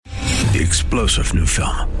the explosive new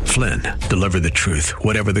film, Flynn, deliver the truth,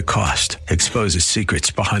 whatever the cost, exposes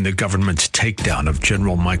secrets behind the government's takedown of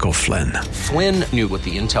General Michael Flynn. Flynn knew what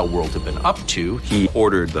the intel world had been up to. He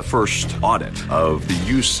ordered the first audit of the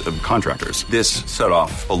use of contractors. This set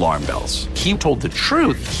off alarm bells. He told the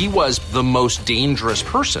truth. He was the most dangerous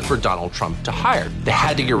person for Donald Trump to hire. They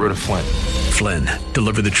had to get rid of Flynn. Flynn,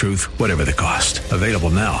 deliver the truth, whatever the cost. Available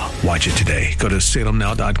now. Watch it today. Go to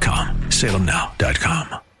salemnow.com.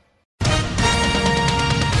 salemnow.com.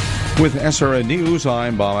 With SRN News,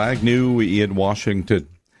 I'm Bob Agnew in Washington.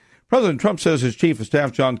 President Trump says his chief of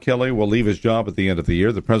staff, John Kelly, will leave his job at the end of the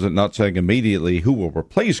year. The president not saying immediately who will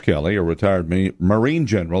replace Kelly, a retired Marine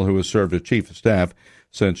general who has served as chief of staff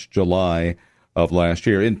since July of last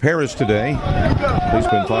year. In Paris today,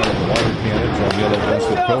 policemen firing water cannons on yellow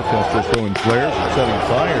vested protesters, throwing flares and setting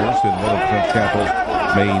fires in one of the French capital's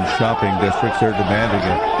main shopping districts. They're demanding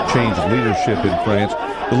a change of leadership in France.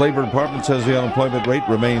 The Labor Department says the unemployment rate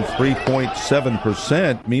remains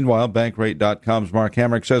 3.7%. Meanwhile, Bankrate.com's Mark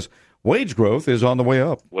Hamrick says wage growth is on the way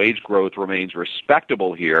up. Wage growth remains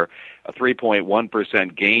respectable here, a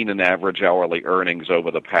 3.1% gain in average hourly earnings over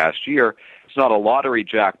the past year. It's not a lottery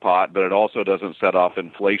jackpot, but it also doesn't set off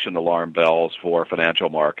inflation alarm bells for financial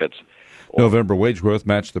markets. November wage growth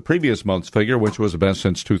matched the previous month's figure, which was the best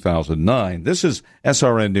since 2009. This is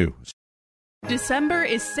SRN News. December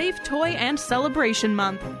is Safe Toy and Celebration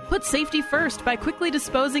Month. Put safety first by quickly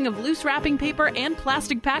disposing of loose wrapping paper and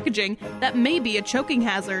plastic packaging that may be a choking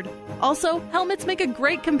hazard. Also, helmets make a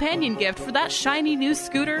great companion gift for that shiny new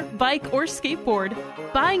scooter, bike, or skateboard.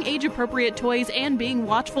 Buying age-appropriate toys and being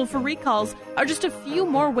watchful for recalls are just a few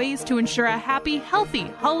more ways to ensure a happy, healthy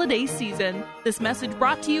holiday season. This message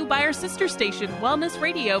brought to you by our sister station, Wellness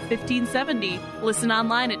Radio 1570. Listen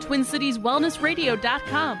online at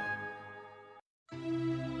TwinCitiesWellnessRadio.com.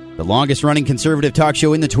 The longest-running conservative talk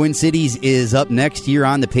show in the Twin Cities is up next year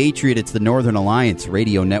on The Patriot. It's the Northern Alliance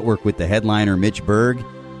Radio Network with the headliner Mitch Berg.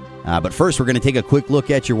 But first, we're going to take a quick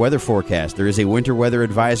look at your weather forecast. There is a winter weather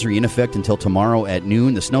advisory in effect until tomorrow at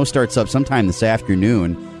noon. The snow starts up sometime this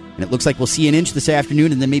afternoon, and it looks like we'll see an inch this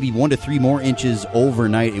afternoon and then maybe 1 to 3 more inches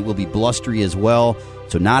overnight. It will be blustery as well,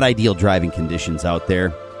 so not ideal driving conditions out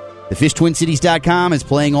there. TheFishTwinCities.com is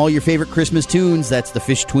playing all your favorite Christmas tunes. That's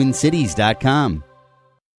TheFishTwinCities.com.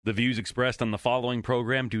 The views expressed on the following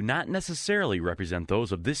program do not necessarily represent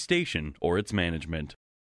those of this station or its management.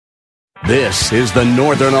 This is the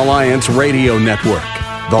Northern Alliance Radio Network,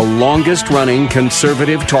 the longest-running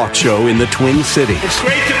conservative talk show in the Twin Cities. It's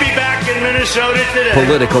great to be back in Minnesota today.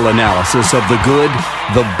 Political analysis of the good,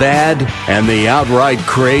 the bad, and the outright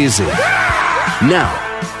crazy. Now,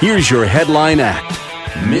 here's your headline act,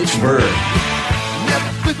 Mitch Berg.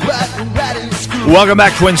 Welcome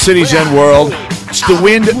back, Twin Cities and world. It's the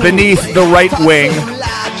wind beneath the right wing.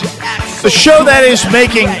 The show that is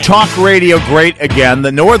making talk radio great again,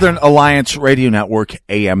 the Northern Alliance Radio Network,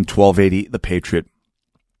 AM 1280, The Patriot.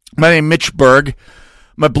 My name is Mitch Berg.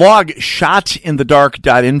 My blog,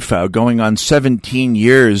 shotinthedark.info, going on 17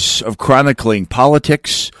 years of chronicling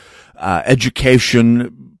politics,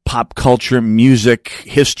 education, pop culture, music,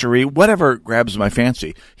 history, whatever grabs my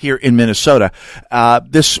fancy here in Minnesota.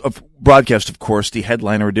 This broadcast, of course, the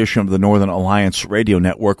headliner edition of the Northern Alliance Radio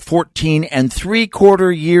Network, 14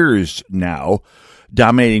 3/4 years now,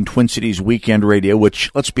 dominating Twin Cities weekend radio, which,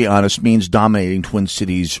 let's be honest, means dominating Twin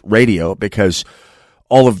Cities radio because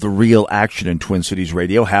all of the real action in Twin Cities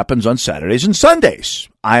radio happens on Saturdays and Sundays.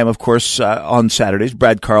 I am, of course, on Saturdays,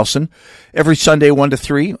 Brad Carlson, every Sunday 1 to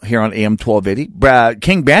 3 here on AM 1280.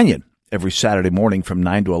 King Banyan, every Saturday morning from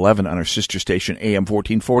 9 to 11 on our sister station, AM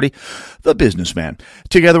 1440, The Businessman,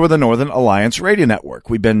 together with the Northern Alliance Radio Network.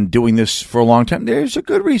 We've been doing this for a long time. There's a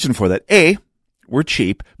good reason for that. A, we're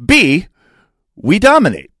cheap. B, we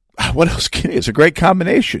dominate. What else can it? It's a great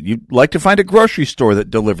combination. You'd like to find a grocery store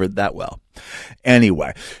that delivered that well.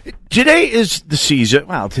 Anyway, today is the season.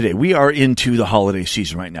 Well, today we are into the holiday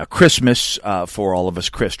season right now. Christmas for all of us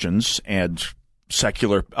Christians and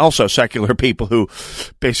secular people who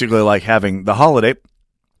basically like having the holiday,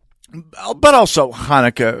 but also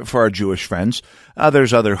Hanukkah for our Jewish friends.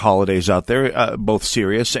 There's other holidays out there, both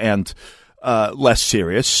serious and less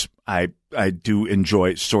serious. I do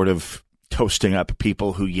enjoy sort of toasting up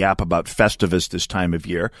people who yap about Festivus this time of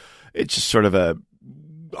year. It's just sort of a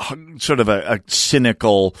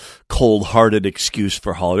cynical, cold-hearted excuse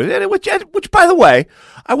for holidays, which, by the way,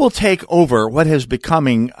 I will take over what has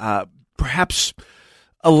becoming perhaps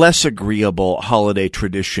a less agreeable holiday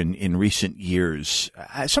tradition in recent years.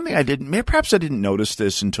 Something I didn't notice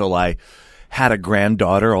this until I had a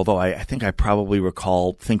granddaughter, although I think I probably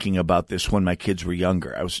recall thinking about this when my kids were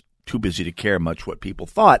younger. I was too busy to care much what people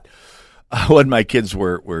thought when my kids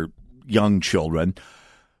were young children.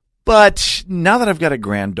 But now that I've got a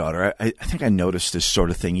granddaughter, I think I noticed this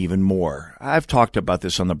sort of thing even more. I've talked about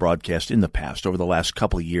this on the broadcast in the past over the last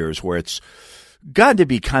couple of years where it's gotten to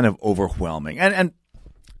be kind of overwhelming. And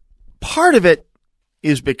part of it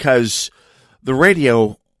is because the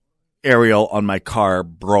radio aerial on my car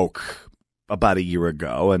broke about a year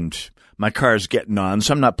ago, and my car's getting on,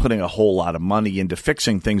 so I'm not putting a whole lot of money into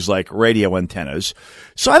fixing things like radio antennas.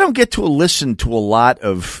 So I don't get to listen to a lot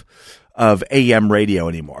of AM radio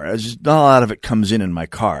anymore. Not a lot of it comes in my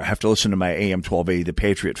car. I have to listen to my AM 1280, The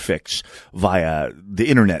Patriot Fix, via the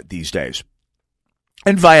internet these days.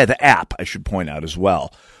 And via the app, I should point out as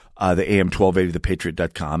well. The AM 1280,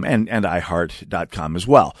 thepatriot.com and iHeart.com as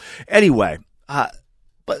well. Anyway,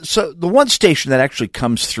 but so the one station that actually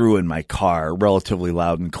comes through in my car relatively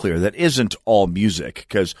loud and clear that isn't all music,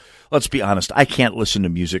 because let's be honest, I can't listen to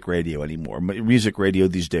music radio anymore. Music radio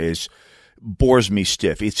these days bores me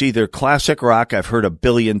stiff. It's either classic rock I've heard a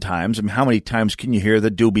billion times. I mean, how many times can you hear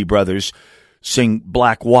the Doobie Brothers sing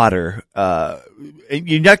Black Water?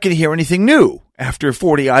 You're not going to hear anything new after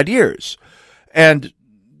 40-odd years. And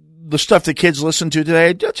the stuff the kids listen to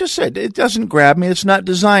today, just said, it doesn't grab me. It's not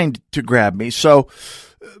designed to grab me. So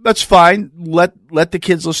that's fine. Let the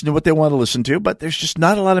kids listen to what they want to listen to, but there's just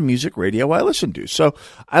not a lot of music radio I listen to. So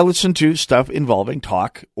I listen to stuff involving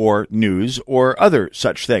talk or news or other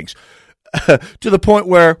such things. To the point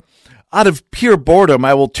where, out of pure boredom,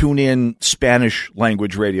 I will tune in Spanish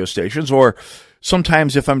language radio stations, or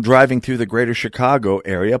sometimes if I'm driving through the greater Chicago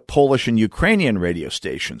area, Polish and Ukrainian radio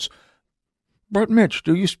stations. But Mitch,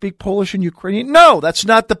 do you speak Polish and Ukrainian? No, that's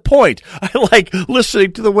not the point. I like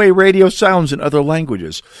listening to the way radio sounds in other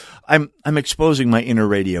languages. I'm exposing my inner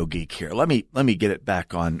radio geek here. Let me get it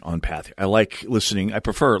back on path. I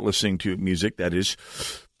prefer listening to music that is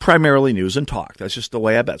primarily news and talk. That's just the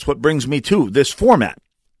way that's what brings me to this format.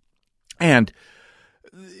 And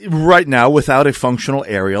right now, without a functional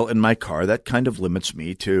aerial in my car, that kind of limits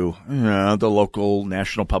me to the local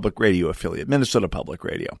National Public Radio affiliate, Minnesota Public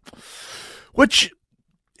Radio, which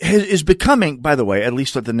is becoming, by the way, at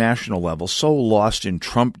least at the national level, so lost in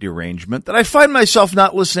Trump derangement that I find myself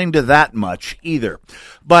not listening to that much either.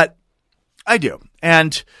 But I do.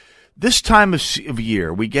 And this time of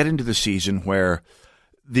year, we get into the season where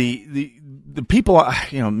the people,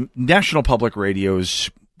 National Public Radio's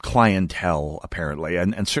clientele, apparently,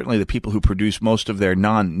 and certainly the people who produce most of their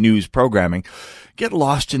non-news programming, get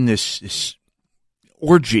lost in this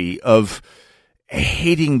orgy of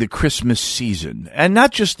hating the Christmas season. And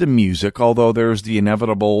not just the music, although there's the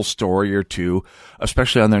inevitable story or two,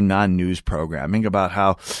 especially on their non-news programming, about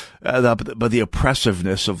how the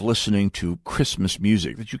oppressiveness of listening to Christmas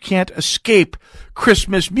music, that you can't escape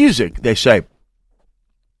Christmas music, they say.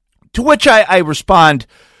 To which I respond,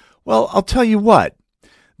 well, I'll tell you what.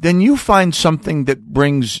 Then you find something that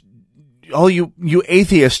brings all you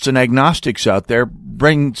atheists and agnostics out there,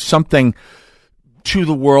 bring something to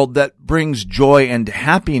the world that brings joy and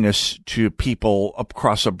happiness to people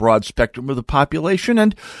across a broad spectrum of the population.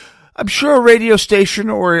 And I'm sure a radio station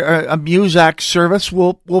or a Muzak service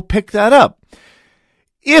will pick that up.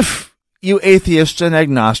 If you atheists and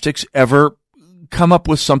agnostics ever come up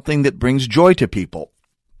with something that brings joy to people.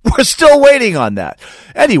 We're still waiting on that.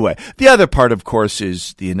 Anyway, the other part, of course,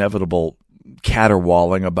 is the inevitable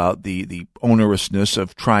caterwauling about the onerousness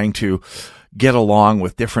of trying to get along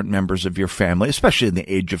with different members of your family, especially in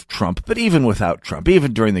the age of Trump, but even without Trump,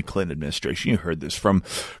 even during the Clinton administration. You heard this from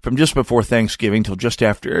just before Thanksgiving till just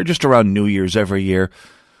around New Year's every year.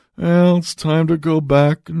 Well, it's time to go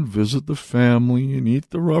back and visit the family and eat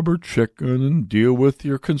the rubber chicken and deal with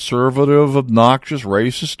your conservative, obnoxious,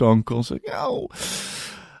 racist uncles. Like,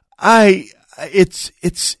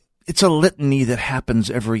 it's a litany that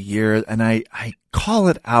happens every year, and I call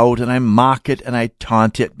it out and I mock it and I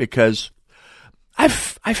taunt it because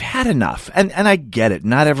I've had enough, and I get it.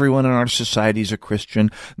 Not everyone in our society is a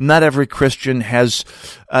Christian. Not every Christian has,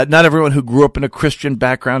 not everyone who grew up in a Christian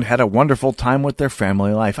background had a wonderful time with their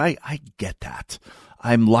family life. I get that.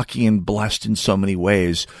 I'm lucky and blessed in so many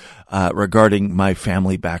ways regarding my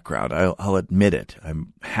family background. I'll admit it.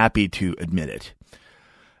 I'm happy to admit it.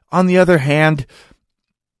 On the other hand,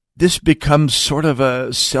 this becomes sort of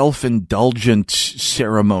a self-indulgent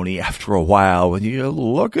ceremony after a while. When you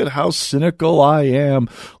look at how cynical I am,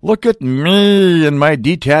 look at me and my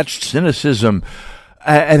detached cynicism.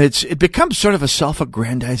 And it becomes sort of a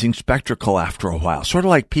self-aggrandizing spectacle after a while, sort of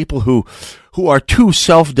like people who are too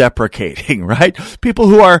self-deprecating, right? People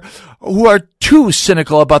who are too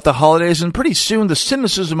cynical about the holidays, and pretty soon the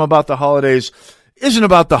cynicism about the holidays isn't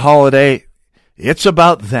about the holiday. It's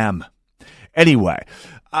about them. Anyway,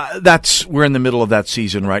 we're in the middle of that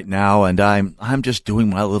season right now, and I'm just doing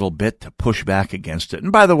my little bit to push back against it.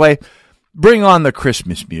 And by the way, bring on the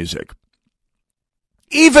Christmas music.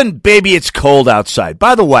 Even Baby It's Cold Outside.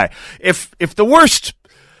 By the way, if the worst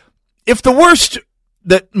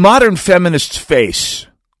that modern feminists face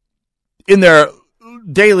in their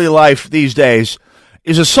daily life these days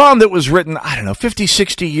is a song that was written, 50,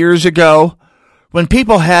 60 years ago, when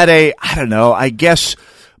people had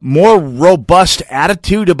more robust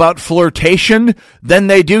attitude about flirtation than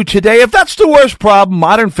they do today. If that's the worst problem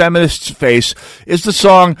modern feminists face is the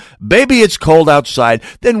song Baby It's Cold Outside,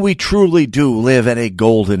 then we truly do live in a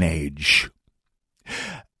golden age.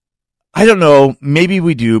 I don't know. Maybe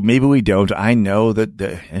we do. Maybe we don't. I know that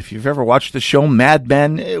if you've ever watched the show Mad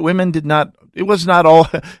Men, women did not. It was not all.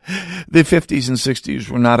 The 50s and 60s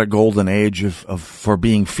were not a golden age for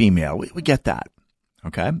being female. We get that.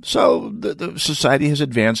 Okay, so the society has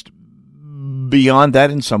advanced beyond that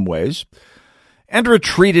in some ways, and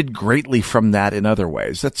retreated greatly from that in other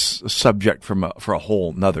ways. That's a subject for a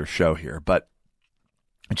whole nother show here. But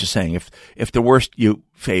I'm just saying, if the worst you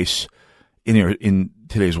face in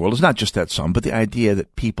today's world is not just that song, but the idea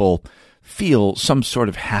that people feel some sort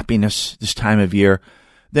of happiness this time of year,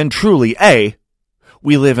 then truly, A,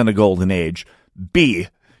 we live in a golden age. B,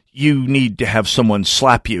 you need to have someone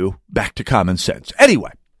slap you back to common sense.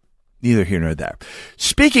 Anyway, neither here nor there.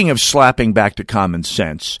 Speaking of slapping back to common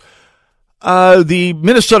sense, the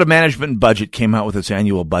Minnesota Management Budget came out with its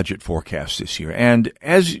annual budget forecast this year. And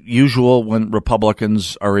as usual, when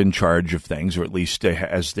Republicans are in charge of things, or at least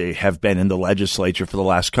as they have been in the legislature for the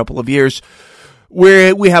last couple of years,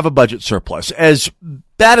 we have a budget surplus. As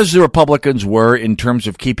bad as the Republicans were in terms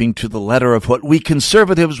of keeping to the letter of what we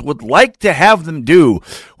conservatives would like to have them do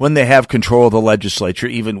when they have control of the legislature,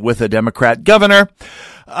 even with a Democrat governor,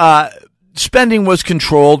 spending was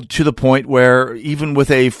controlled to the point where even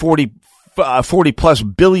with a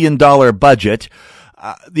 $40+ billion budget,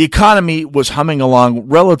 the economy was humming along,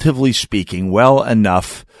 relatively speaking, well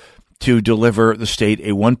enough to deliver the state a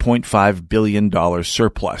 $1.5 billion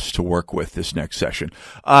surplus to work with this next session.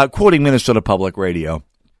 Quoting Minnesota Public Radio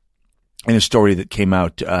in a story that came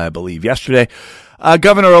out, I believe, yesterday,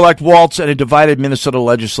 Governor-elect Walz and a divided Minnesota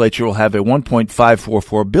legislature will have a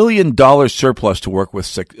 $1.544 billion surplus to work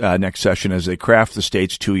with next session as they craft the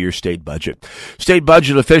state's two-year state budget. State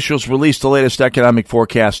budget officials released the latest economic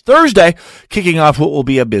forecast Thursday, kicking off what will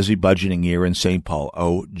be a busy budgeting year in St. Paul.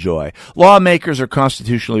 Oh, joy. Lawmakers are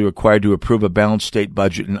constitutionally required to approve a balanced state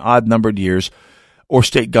budget in odd-numbered years, or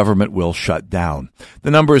state government will shut down.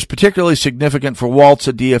 The number is particularly significant for Walz,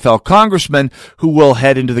 a DFL congressman who will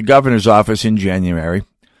head into the governor's office in January.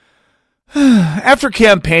 After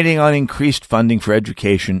campaigning on increased funding for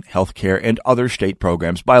education, health care, and other state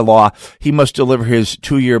programs, by law, he must deliver his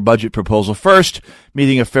two-year budget proposal first,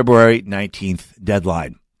 meeting a February 19th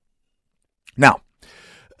deadline. Now,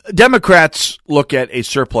 Democrats look at a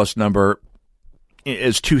surplus number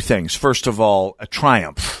as two things. First of all, a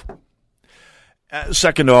triumph.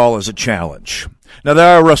 Second of all, is a challenge. Now,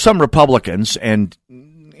 there are some Republicans, and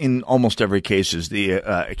in almost every case,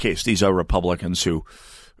 these are Republicans who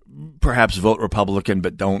perhaps vote Republican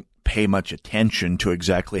but don't pay much attention to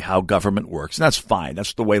exactly how government works. And that's fine.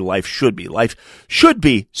 That's the way life should be. Life should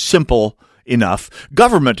be simple enough.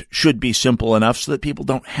 Government should be simple enough so that people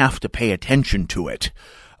don't have to pay attention to it.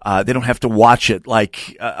 They don't have to watch it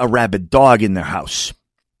like a rabid dog in their house.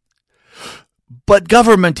 But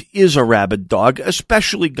government is a rabid dog,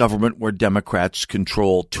 especially government where Democrats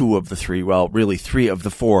control three of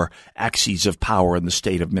the four axes of power in the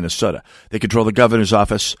state of Minnesota. They control the governor's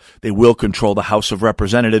office, they will control the House of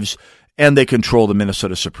Representatives, and they control the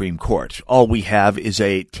Minnesota Supreme Court. All we have is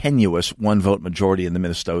a tenuous one-vote majority in the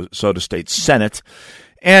Minnesota State Senate.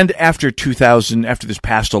 And after this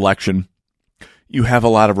past election, you have a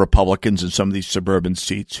lot of Republicans in some of these suburban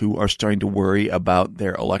seats who are starting to worry about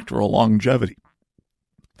their electoral longevity.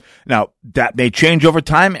 Now, that may change over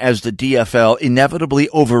time as the DFL inevitably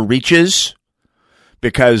overreaches,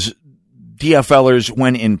 because DFLers,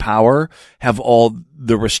 when in power, have all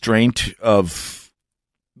the restraint of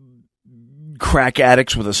crack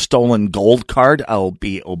addicts with a stolen gold card. I'll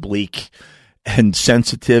be oblique and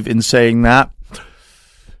sensitive in saying that.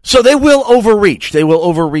 So they will overreach. They will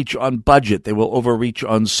overreach on budget. They will overreach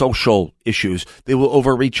on social issues. They will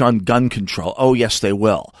overreach on gun control. Oh, yes, they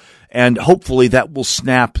will. And hopefully that will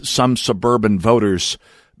snap some suburban voters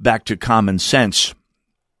back to common sense.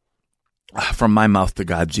 From my mouth to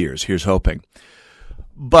God's ears. Here's hoping.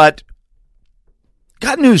 But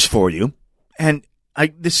got news for you. And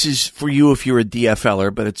this is for you if you're a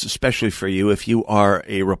DFLer, but it's especially for you if you are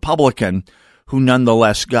a Republican who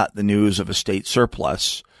nonetheless got the news of a state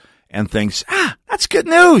surplus and thinks, that's good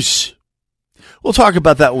news. We'll talk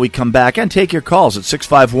about that when we come back and take your calls at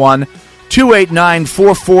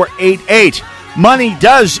 651-289-4488. Money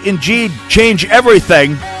does indeed change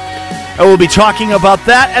everything. And we'll be talking about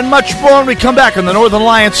that and much more when we come back on the Northern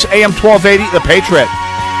Alliance AM 1280, The Patriot.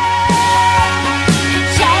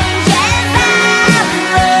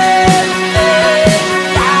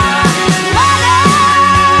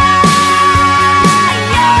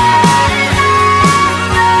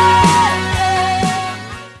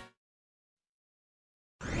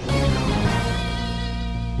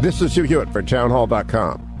 This is Hugh Hewitt for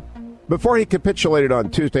townhall.com. Before he capitulated on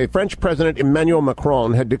Tuesday, French President Emmanuel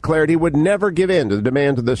Macron had declared he would never give in to the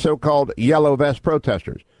demands of the so-called yellow vest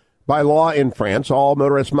protesters. By law in France, all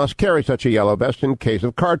motorists must carry such a yellow vest in case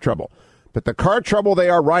of car trouble. But the car trouble they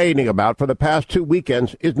are rioting about for the past 2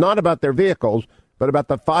 weekends is not about their vehicles, but about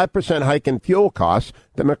the 5% hike in fuel costs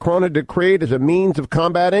that Macron had decreed as a means of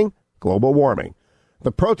combating global warming.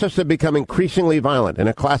 The protests have become increasingly violent in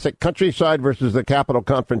a classic countryside versus the capital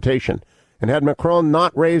confrontation. And had Macron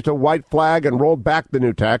not raised a white flag and rolled back the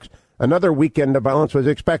new tax, another weekend of violence was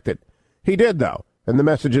expected. He did, though, and the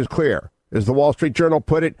message is clear. As the Wall Street Journal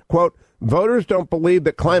put it, quote, voters don't believe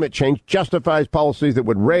that climate change justifies policies that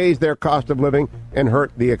would raise their cost of living and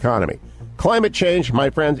hurt the economy. Climate change, my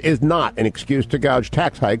friends, is not an excuse to gouge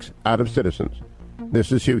tax hikes out of citizens.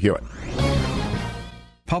 This is Hugh Hewitt.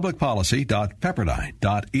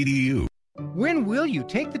 publicpolicy.pepperdine.edu. When will you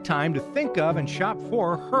take the time to think of and shop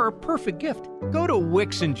for her perfect gift? Go to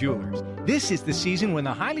Wixon Jewelers. This is the season when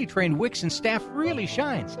the highly trained Wixon staff really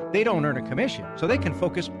shines. They don't earn a commission, so they can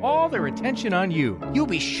focus all their attention on you. You'll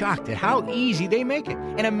be shocked at how easy they make it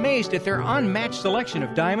and amazed at their unmatched selection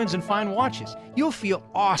of diamonds and fine watches. You'll feel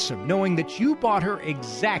awesome knowing that you bought her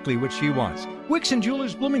exactly what she wants. Wixon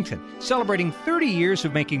Jewelers Bloomington, celebrating 30 years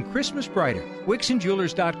of making Christmas brighter.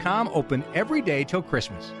 WixonJewelers.com, open every day till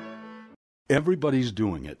Christmas. Everybody's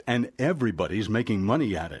doing it, and everybody's making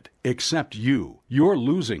money at it, except you. You're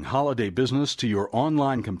losing holiday business to your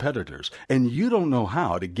online competitors, and you don't know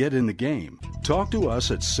how to get in the game. Talk to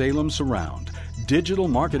us at Salem Surround, digital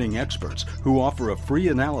marketing experts who offer a free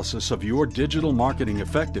analysis of your digital marketing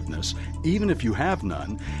effectiveness, even if you have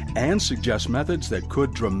none, and suggest methods that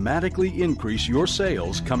could dramatically increase your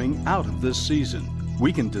sales coming out of this season.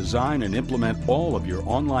 We can design and implement all of your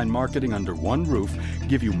online marketing under one roof,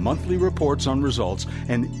 give you monthly reports on results,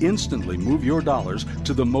 and instantly move your dollars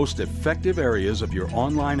to the most effective areas of your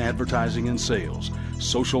online advertising and sales.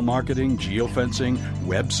 Social marketing, geofencing,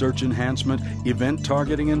 web search enhancement, event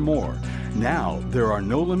targeting, and more. Now, there are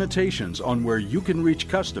no limitations on where you can reach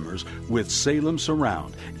customers with Salem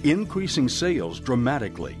Surround, increasing sales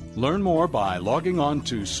dramatically. Learn more by logging on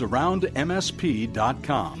to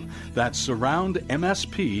surroundmsp.com. That's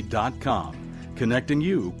surroundmsp.com, connecting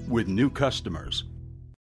you with new customers.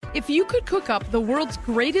 If you could cook up the world's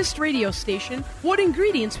greatest radio station, what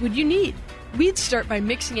ingredients would you need? We'd start by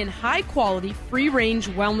mixing in high-quality, free-range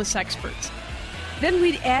wellness experts. Then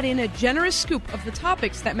we'd add in a generous scoop of the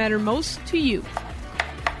topics that matter most to you.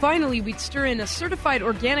 Finally, we'd stir in a certified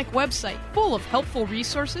organic website full of helpful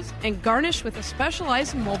resources and garnish with a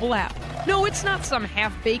specialized mobile app. No, it's not some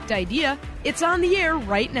half-baked idea. It's on the air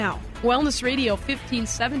right now. Wellness Radio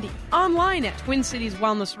 1570. Online at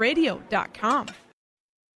TwinCitiesWellnessRadio.com.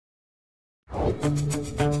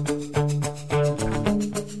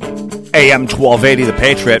 AM 1280, The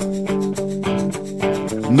Patriot.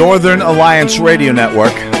 Northern Alliance Radio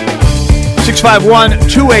Network.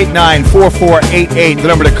 651-289-4488, the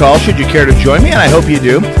number to call should you care to join me, and I hope you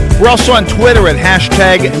do. We're also on Twitter at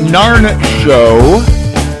 #NarnShow.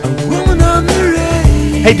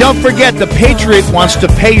 Hey, don't forget, the Patriot wants to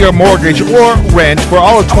pay your mortgage or rent for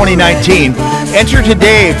all of 2019. Enter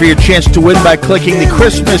today for your chance to win by clicking the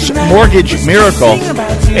Christmas Mortgage Miracle.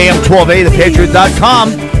 AM1280,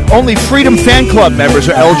 thepatriot.com. Only Freedom Fan Club members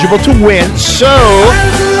are eligible to win, so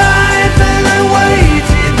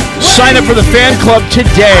sign up for the fan club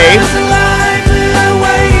today.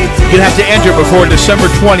 You're going to have to enter before December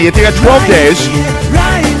 20th. You got 12 days.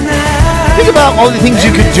 Think about all the things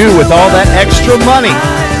you could do with all that extra money.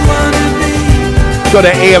 Go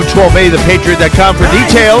to am1280thepatriot.com for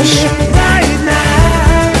details.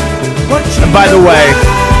 And by the way,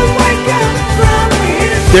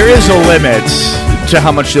 there is a limit to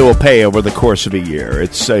how much they will pay over the course of a year.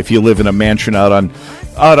 It's if you live in a mansion out on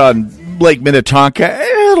Lake Minnetonka,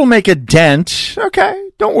 it'll make a dent. Okay,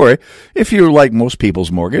 don't worry. If you're like most people's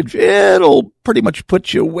mortgage, it'll pretty much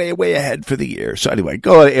put you way, way ahead for the year. So anyway,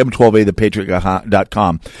 go to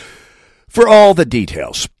am1280thepatriot.com for all the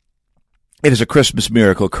details. It is a Christmas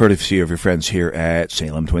miracle courtesy of your friends here at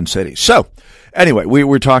Salem Twin Cities. So, anyway, we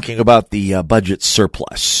were talking about the budget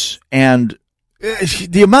surplus and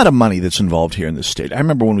the amount of money that's involved here in the state. I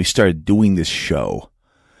remember when we started doing this show,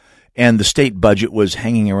 and the state budget was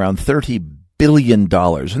hanging around $30 billion,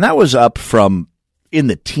 and that was up from in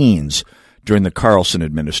the teens during the Carlson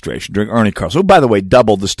administration, during Ernie Carlson, who, by the way,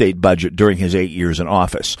 doubled the state budget during his 8 years in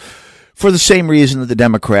office, for the same reason that the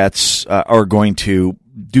Democrats are going to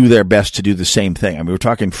do their best to do the same thing. I mean, we're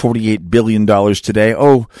talking $48 billion today.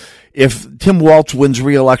 Oh, if Tim Walz wins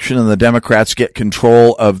re-election and the Democrats get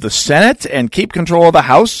control of the Senate and keep control of the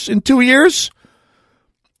House in 2 years,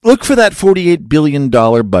 look for that $48 billion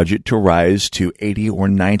budget to rise to $80 or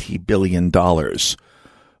 $90 billion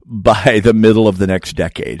by the middle of the next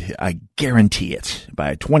decade. I guarantee it.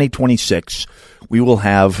 By 2026, we will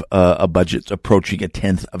have a budget approaching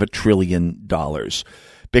 $1/10 of $1 trillion.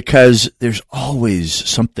 Because there's always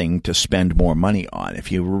something to spend more money on.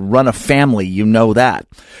 If you run a family, you know that.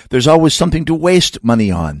 There's always something to waste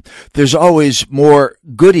money on. There's always more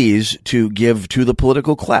goodies to give to the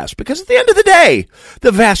political class. Because at the end of the day,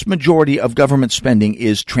 the vast majority of government spending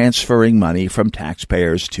is transferring money from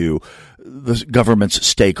taxpayers to the government's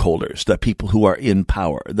stakeholders, the people who are in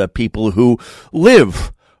power, the people who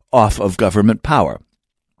live off of government power.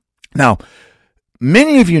 Now,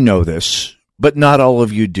 many of you know this, but not all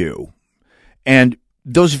of you do. And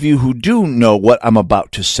those of you who do know what I'm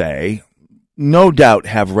about to say, no doubt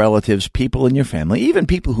have relatives, people in your family, even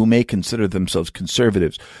people who may consider themselves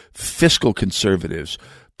conservatives, fiscal conservatives,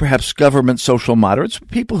 perhaps government social moderates,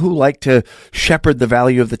 people who like to shepherd the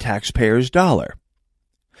value of the taxpayer's dollar.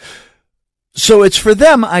 So it's for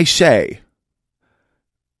them I say,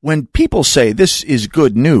 when people say this is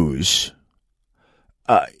good news,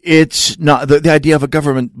 it's not the idea of a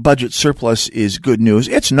government budget surplus is good news.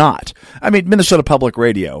 It's not. I mean, Minnesota Public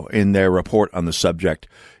Radio, in their report on the subject,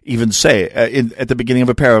 even say at the beginning of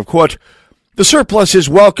a paragraph, quote, "The surplus is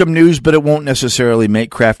welcome news, but it won't necessarily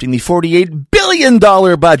make crafting the $48 billion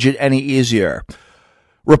budget any easier."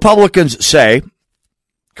 Republicans say,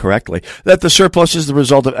 correctly, that the surplus is the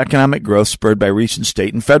result of economic growth spurred by recent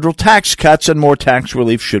state and federal tax cuts, and more tax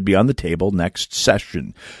relief should be on the table next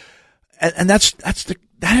session. And that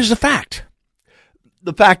is the fact.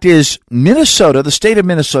 The fact is, Minnesota, the state of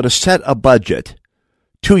Minnesota, set a budget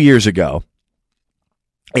 2 years ago,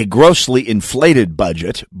 a grossly inflated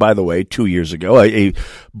budget, by the way, 2 years ago, a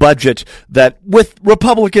budget that, with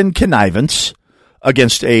Republican connivance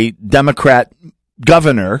against a Democrat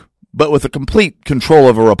governor, but with a complete control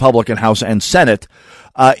of a Republican House and Senate,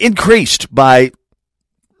 increased by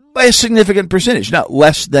a significant percentage. Now,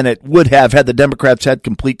 less than it would have had the Democrats had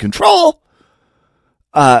complete control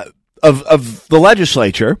of the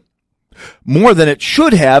legislature, more than it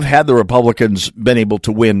should have had the Republicans been able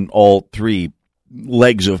to win all three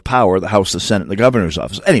legs of power, the House, the Senate, and the governor's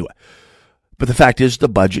office. Anyway, but the fact is the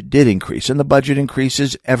budget did increase, and the budget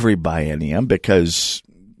increases every biennium because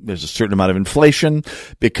there's a certain amount of inflation,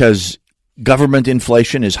 because government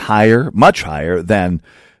inflation is higher, much higher than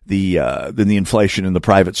the inflation in the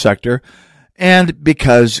private sector, and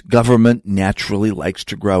because government naturally likes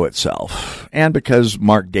to grow itself, and because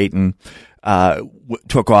Mark Dayton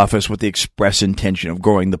took office with the express intention of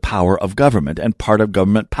growing the power of government, and part of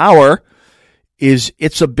government power is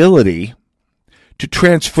its ability to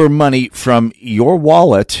transfer money from your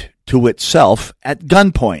wallet to itself at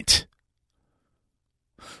gunpoint.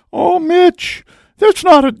 Oh, Mitch, that's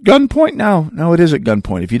not at gunpoint now. No, it is at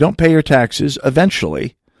gunpoint. If you don't pay your taxes,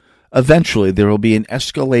 eventually there will be an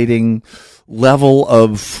escalating level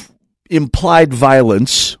of implied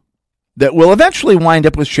violence that will eventually wind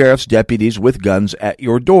up with sheriff's deputies with guns at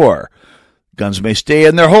your door. Guns may stay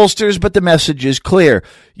in their holsters, but the message is clear.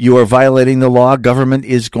 You are violating the law. Government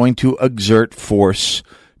is going to exert force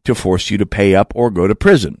to force you to pay up or go to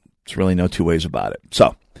prison. There's really no two ways about it.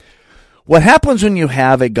 So, what happens when you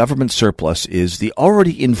have a government surplus is the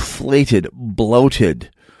already inflated, bloated,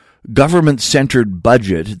 government-centered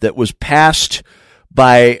budget that was passed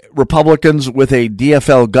by Republicans with a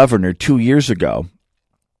DFL governor 2 years ago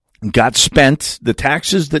got spent. The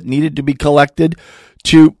taxes that needed to be collected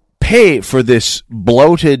to pay for this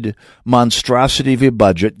bloated monstrosity of a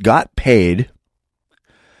budget got paid,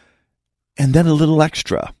 and then a little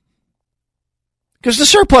extra. Because the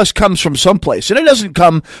surplus comes from someplace, and it doesn't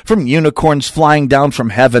come from unicorns flying down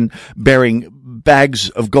from heaven bearing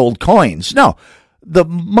bags of gold coins. No, the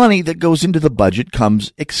money that goes into the budget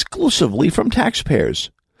comes exclusively from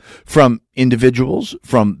taxpayers, from individuals,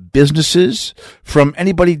 from businesses, from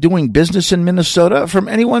anybody doing business in Minnesota, from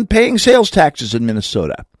anyone paying sales taxes in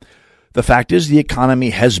Minnesota. The fact is the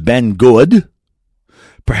economy has been good,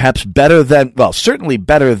 Perhaps better than, well, certainly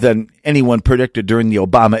better than anyone predicted during the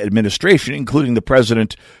Obama administration, including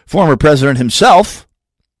the former president himself.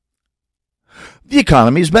 The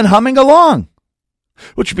economy's been humming along,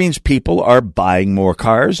 which means people are buying more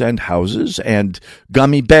cars and houses and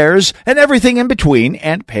gummy bears and everything in between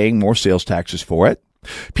and paying more sales taxes for it.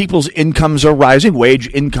 People's incomes are rising. Wage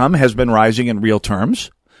income has been rising in real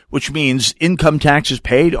terms, which means income taxes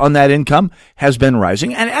paid on that income has been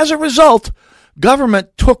rising. And as a result,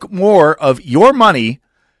 government took more of your money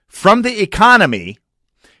from the economy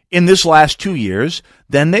in this last 2 years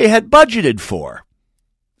than they had budgeted for.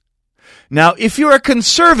 Now, if you're a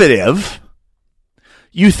conservative,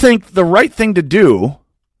 you think the right thing to do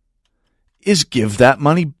is give that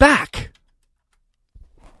money back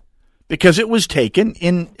because it was taken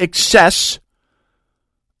in excess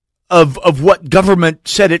of what government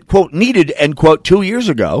said it, quote, needed, end quote, 2 years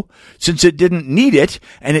ago. Since it didn't need it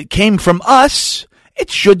and it came from us, it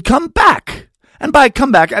should come back. And by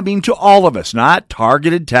come back, I mean to all of us, not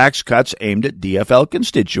targeted tax cuts aimed at DFL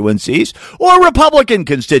constituencies or Republican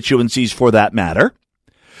constituencies for that matter.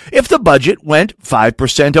 If the budget went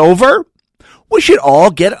 5% over, we should all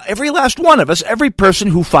get, every last one of us, every person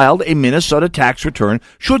who filed a Minnesota tax return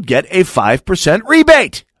should get a 5%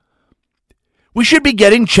 rebate. We should be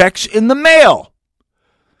getting checks in the mail.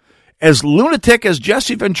 As lunatic as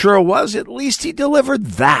Jesse Ventura was, at least he delivered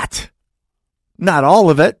that. Not all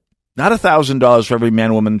of it. Not $1,000 for every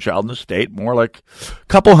man, woman, and child in the state. More like a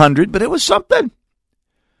couple hundred, but it was something.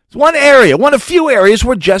 It's one area, one of few areas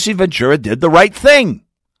where Jesse Ventura did the right thing.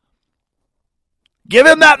 Give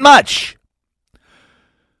him that much.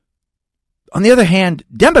 On the other hand,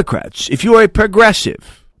 Democrats, if you are a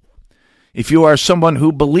progressive, if you are someone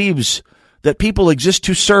who believes that people exist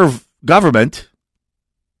to serve government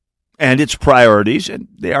and its priorities, and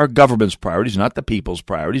they are government's priorities, not the people's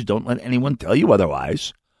priorities. Don't let anyone tell you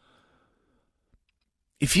otherwise.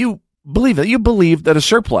 If you believe that, you believe that a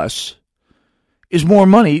surplus is more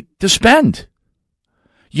money to spend.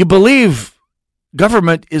 You believe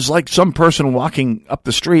government is like some person walking up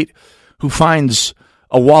the street who finds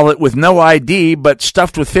a wallet with no ID but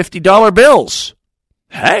stuffed with $50 bills.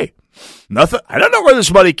 Hey, nothing. I don't know where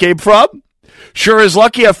this money came from. Sure is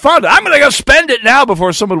lucky I found it. I'm going to go spend it now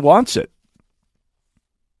before someone wants it.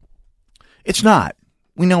 It's not.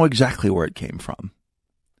 We know exactly where it came from.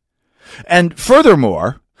 And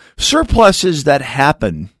furthermore, surpluses that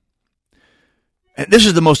happen, and this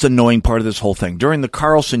is the most annoying part of this whole thing, during the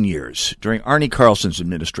Carlson years, during Arnie Carlson's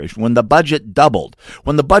administration, when the budget doubled,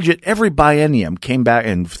 when the budget every biennium came back,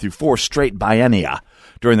 and through 4 straight biennia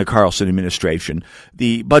during the Carlson administration,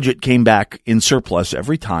 the budget came back in surplus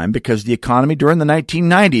every time because the economy during the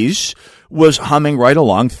 1990s was humming right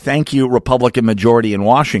along. Thank you, Republican majority in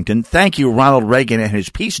Washington. Thank you, Ronald Reagan and his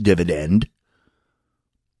peace dividend.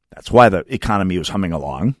 That's why the economy was humming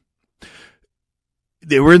along.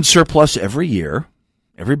 They were in surplus every year,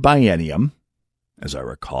 every biennium, as I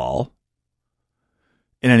recall.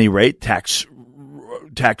 At any rate, tax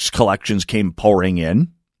collections came pouring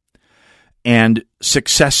in, and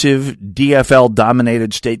successive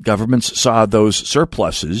DFL-dominated state governments saw those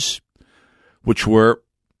surpluses, which were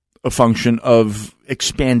a function of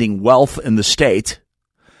expanding wealth in the state,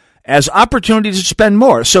 as opportunities to spend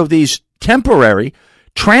more. So these temporary,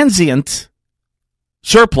 transient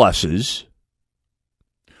surpluses,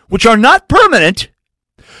 which are not permanent,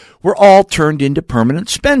 were all turned into permanent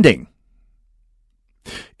spending.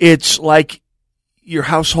 It's like your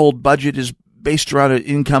household budget is based around an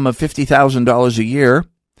income of $50,000 a year.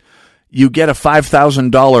 You get a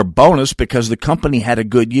 $5,000 bonus because the company had a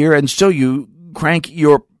good year, and so you crank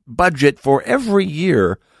your budget for every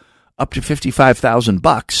year up to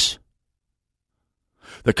 $55,000.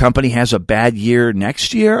 The company has a bad year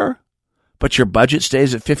next year, but your budget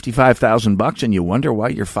stays at $55,000, and you wonder why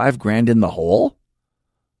you're $5,000 in the hole.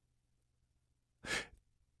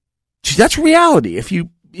 See, that's reality. If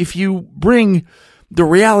you bring the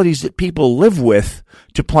realities that people live with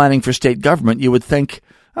to planning for state government, you would think,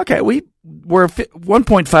 okay, we're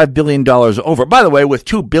 $1.5 billion over. By the way, with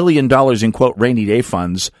 $2 billion in, quote, rainy day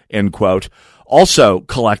funds, end quote, also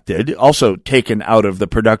collected, also taken out of the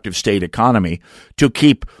productive state economy to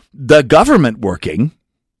keep the government working.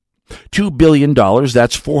 $2 billion,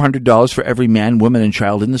 that's $400 for every man, woman, and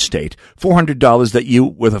child in the state. $400 that you,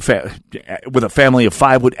 with a family of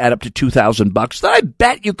 5, would add up to $2,000 that I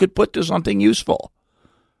bet you could put to something useful.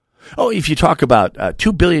 Oh, if you talk about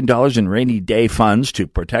 $2 billion in rainy day funds to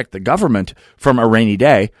protect the government from a rainy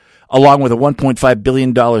day, along with a $1.5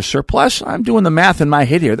 billion surplus, I'm doing the math in my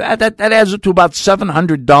head here. That adds up to about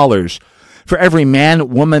 $700 for every man,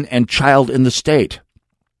 woman, and child in the state.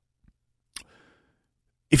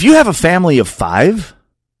 If you have a family of 5,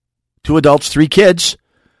 2 adults, 3 kids,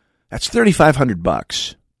 that's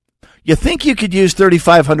 $3,500. You think you could use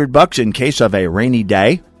 $3,500 in case of a rainy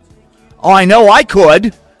day? Oh, I know I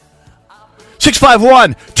could.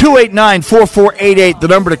 651-289-4488, the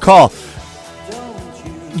number to call.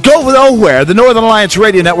 Go nowhere. The Northern Alliance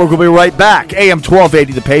Radio Network will be right back. AM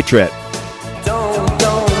 1280, The Patriot. Don't you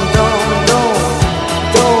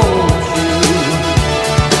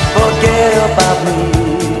forget about me.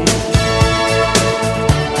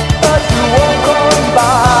 But you won't come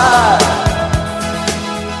by.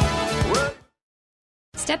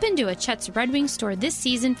 Step into a Chet's Red Wing store this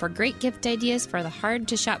season for great gift ideas for the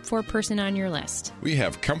hard-to-shop-for person on your list. We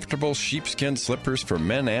have comfortable sheepskin slippers for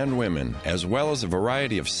men and women, as well as a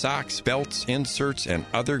variety of socks, belts, inserts, and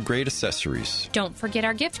other great accessories. Don't forget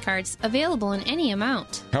our gift cards, available in any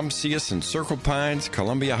amount. Come see us in Circle Pines,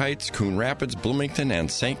 Columbia Heights, Coon Rapids, Bloomington, and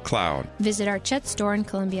St. Cloud. Visit our Chet's store in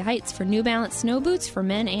Columbia Heights for New Balance snow boots for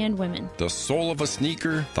men and women. The sole of a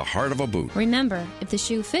sneaker, the heart of a boot. Remember, if the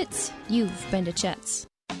shoe fits, you've been to Chet's.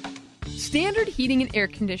 Standard Heating and Air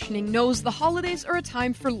Conditioning knows the holidays are a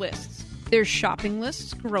time for lists. There's shopping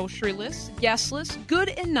lists, grocery lists, guest lists, good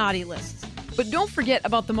and naughty lists. But don't forget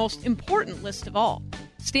about the most important list of all,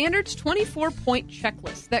 Standard's 24-point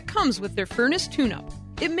checklist that comes with their furnace tune-up.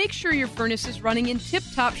 It makes sure your furnace is running in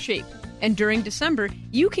tip-top shape. And during December,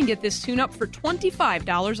 you can get this tune-up for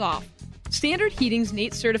 $25 off. Standard Heating's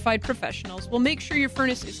NATE certified professionals will make sure your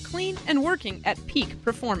furnace is clean and working at peak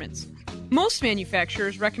performance. Most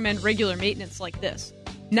manufacturers recommend regular maintenance like this.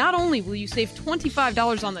 Not only will you save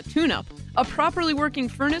 $25 on the tune-up, a properly working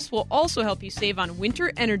furnace will also help you save on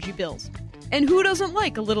winter energy bills. And who doesn't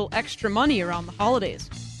like a little extra money around the holidays?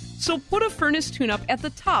 So put a furnace tune-up at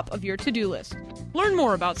the top of your to-do list. Learn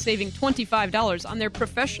more about saving $25 on their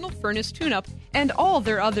professional furnace tune-up and all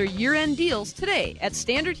their other year-end deals today at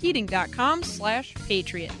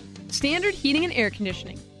standardheating.com/patriot. Standard Heating and Air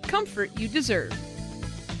Conditioning. Comfort you deserve.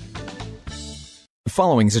 The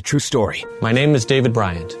following is a true story. My name is David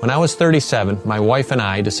Bryant. When I was 37, my wife and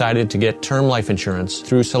I decided to get term life insurance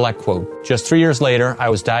through SelectQuote. Just 3 years later, I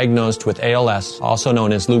was diagnosed with ALS, also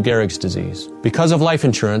known as Lou Gehrig's disease. Because of life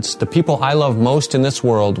insurance, the people I love most in this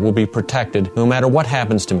world will be protected no matter what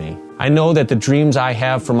happens to me. I know that the dreams I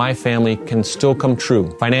have for my family can still come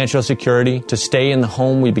true. Financial security, to stay in the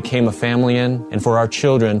home we became a family in, and for our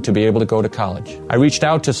children to be able to go to college. I reached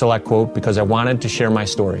out to SelectQuote because I wanted to share my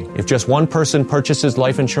story. If just one person purchases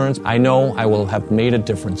life insurance, I know I will have made a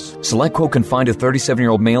difference. SelectQuote can find a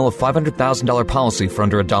 37-year-old male a $500,000 policy for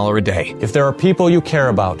under $1 a day. If there are people you care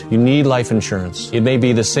about, you need life insurance. It may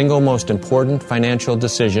be the single most important financial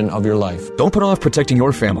decision of your life. Don't put off protecting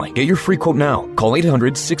your family. Get your free quote now. Call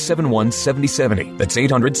 800-671-7070. That's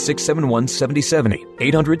 800-671-7070.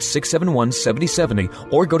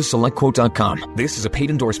 800-671-7070. Or go to SelectQuote.com. This is a paid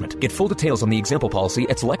endorsement. Get full details on the example policy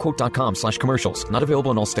at SelectQuote.com/commercials. Not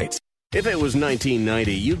available in all states. If it was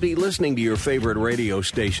 1990, you'd be listening to your favorite radio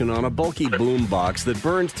station on a bulky boom box that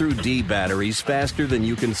burns through D batteries faster than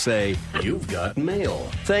you can say, "You've got mail."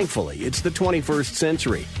 Thankfully, it's the 21st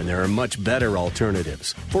century, and there are much better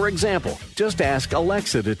alternatives. For example, just ask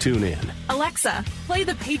Alexa to tune in. Alexa, play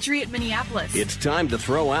the Patriot Minneapolis. It's time to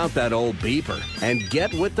throw out that old beeper and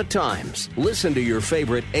get with the times. Listen to your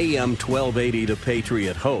favorite AM 1280 The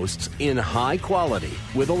Patriot hosts in high quality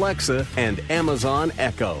with Alexa and Amazon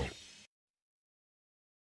Echo.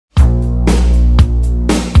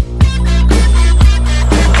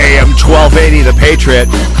 AM 1280, The Patriot.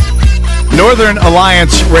 Northern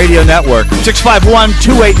Alliance Radio Network.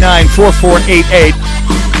 651-289-4488.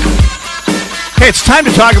 Hey, it's time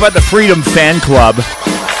to talk about the Freedom Fan Club.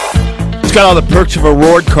 It's got all the perks of a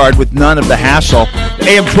reward card with none of the hassle.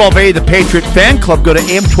 AM 1280, The Patriot Fan Club. Go to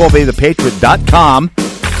am1280thepatriot.com.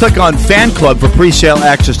 Click on Fan Club for pre-sale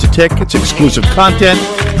access to tickets, exclusive content,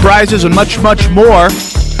 prizes, and much, much more.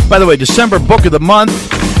 By the way, December Book of the Month,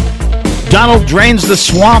 Donald Drains the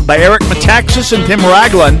Swamp by Eric Metaxas and Tim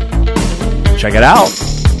Raglan. Check it out.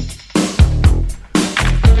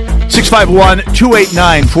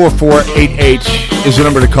 651-289-4488 is the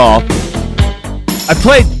number to call. I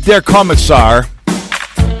played Der Kommissar,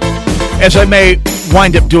 as I may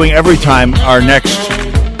wind up doing every time our next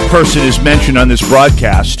person is mentioned on this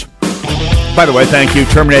broadcast. By the way, thank you,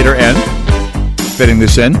 Terminator N, fitting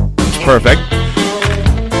this in. It's perfect.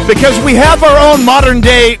 Because we have our own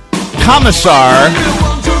modern-day commissar,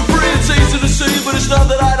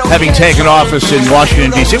 having taken office in Washington,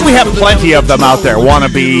 D.C. We have plenty of them out there,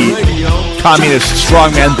 wannabe communist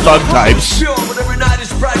strongman thug types.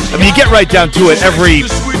 I mean, you get right down to it, every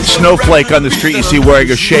snowflake on the street you see wearing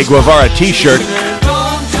a Che Guevara t-shirt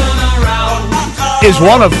is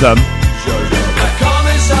one of them.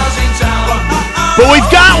 But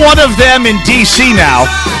we've got one of them in D.C. now.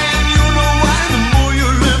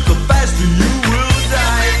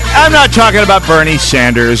 I'm not talking about Bernie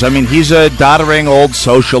Sanders. I mean, he's a doddering old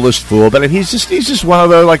socialist fool, but he's just one of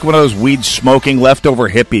those weed smoking leftover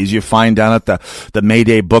hippies you find down at the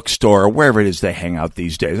Mayday bookstore or wherever it is they hang out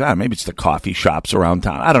these days. Maybe it's the coffee shops around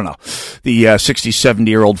town. I don't know. The 60,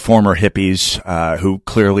 70-year-old former hippies who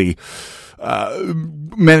clearly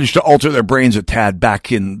managed to alter their brains a tad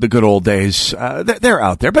back in the good old days. They're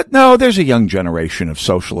out there. But no, there's a young generation of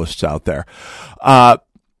socialists out there.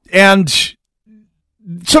 And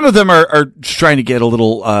some of them are trying to get a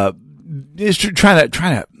little, trying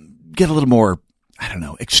to get a little more, I don't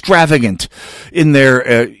know, extravagant in their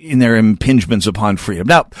impingements upon freedom.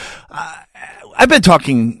 Now, I've been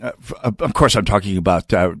talking, of course, I'm talking about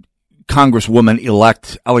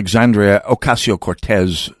Congresswoman-elect Alexandria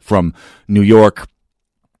Ocasio-Cortez from New York,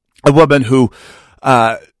 a woman who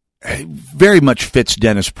very much fits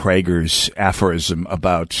Dennis Prager's aphorism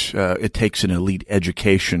about it takes an elite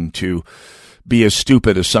education to be as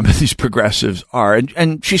stupid as some of these progressives are.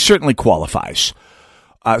 And she certainly qualifies,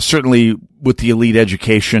 certainly with the elite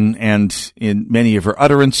education, and in many of her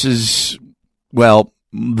utterances, well,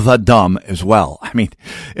 the dumb as well. I mean,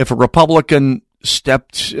 if a Republican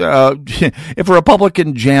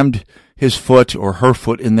jammed his foot or her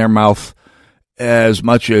foot in their mouth as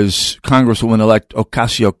much as Congresswoman-elect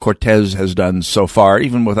Ocasio-Cortez has done so far,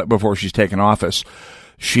 even before she's taken office,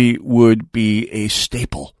 she would be a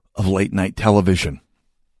staple of late-night television.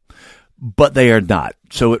 But they are not.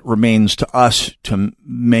 So it remains to us to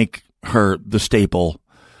make her the staple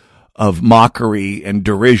of mockery and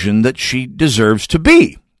derision that she deserves to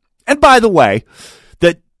be. And by the way,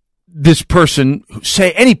 that this person,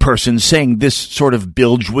 any person saying this sort of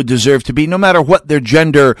bilge would deserve to be, no matter what their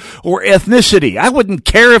gender or ethnicity. I wouldn't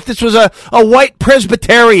care if this was a white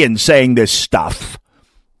Presbyterian saying this stuff.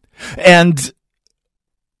 And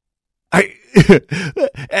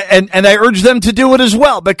and I urge them to do it as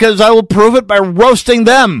well, because I will prove it by roasting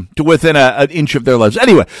them to within an inch of their lives.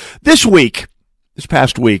 Anyway, this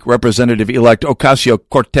past week, Representative-elect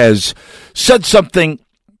Ocasio-Cortez said something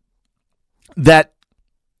that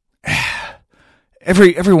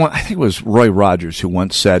everyone, I think it was Roy Rogers who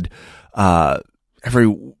once said, every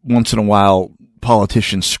once in a while,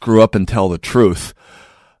 politicians screw up and tell the truth.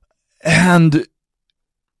 And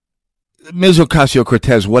Ms.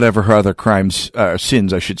 Ocasio-Cortez, whatever her other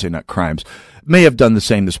sins, I should say, not crimes, may have done the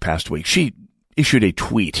same this past week. She issued a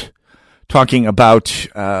tweet talking about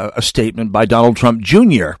a statement by Donald Trump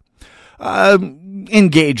Jr.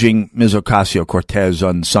 Engaging Ms. Ocasio-Cortez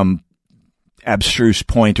on some abstruse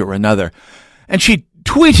point or another. And she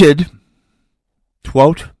tweeted,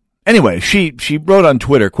 quote, anyway, she wrote on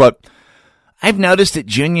Twitter, quote, "I've noticed that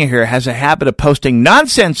Junior here has a habit of posting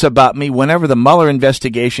nonsense about me whenever the Mueller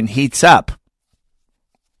investigation heats up."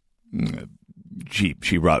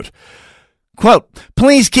 She wrote, quote,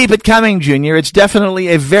 "Please keep it coming, Junior. It's definitely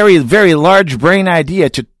a very, very large brain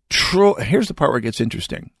idea to troll." Here's the part where it gets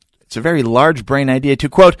interesting. It's a very large brain idea to,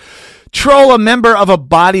 quote, "troll a member of a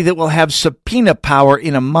body that will have subpoena power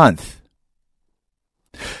in a month."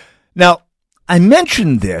 Now, I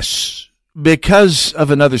mentioned this because of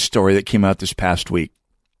another story that came out this past week.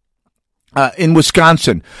 In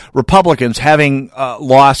Wisconsin, Republicans, having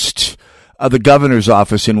lost the governor's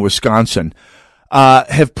office in Wisconsin,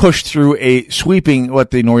 have pushed through a sweeping,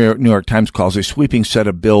 what the New York Times calls a sweeping set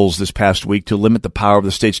of bills this past week to limit the power of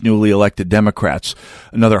the state's newly elected Democrats.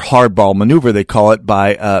 Another hardball maneuver, they call it,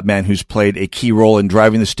 by a man who's played a key role in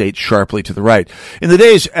driving the state sharply to the right. In the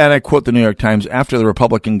days, and I quote the New York Times, after the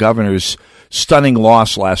Republican governor's stunning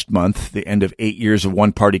loss last month, the end of 8 years of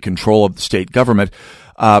one-party control of the state government,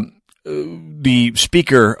 the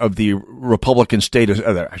Speaker of the Republican Speaker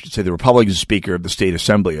of the State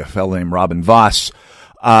Assembly, a fellow named Robin Voss,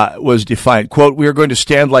 was defiant. Quote, "We are going to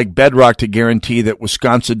stand like bedrock to guarantee that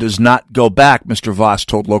Wisconsin does not go back," Mr. Voss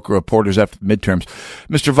told local reporters after the midterms.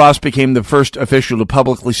 Mr. Voss became the first official to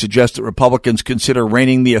publicly suggest that Republicans consider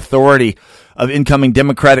reining the authority of incoming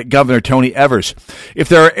Democratic Governor Tony Evers. "If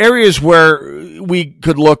there are areas where we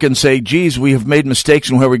could look and say, geez, we have made mistakes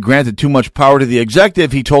and where we granted too much power to the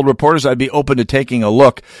executive," he told reporters, "I'd be open to taking a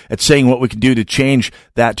look at saying what we can do to change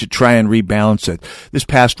that, to try and rebalance it." This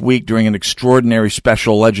past week, during an extraordinary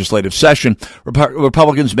special legislative session,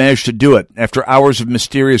 Republicans managed to do it. After hours of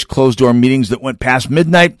mysterious closed-door meetings that went past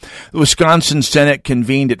midnight, the Wisconsin Senate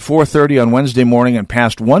convened at 4:30 on Wednesday morning and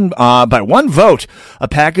passed by one vote a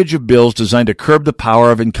package of bills designed to curb the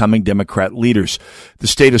power of incoming Democrat leaders. The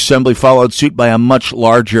state assembly followed suit by a much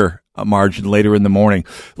larger margin later in the morning.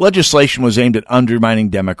 Legislation was aimed at undermining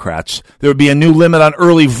Democrats. There would be a new limit on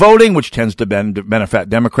early voting, which tends to benefit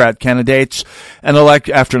Democrat candidates. And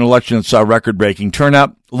after an election that saw record-breaking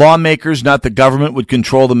turnout, lawmakers, not the government, would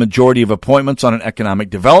control the majority of appointments on an economic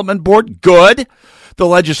development board. Good. The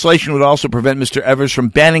legislation would also prevent Mr. Evers from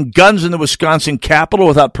banning guns in the Wisconsin Capitol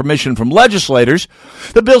without permission from legislators.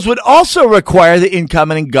 The bills would also require the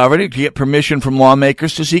incoming governor to get permission from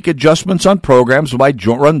lawmakers to seek adjustments on programs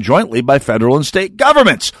run jointly by federal and state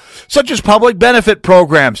governments, such as public benefit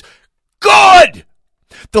programs. Good!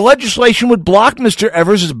 The legislation would block Mr.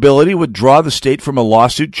 Evers' ability to withdraw the state from a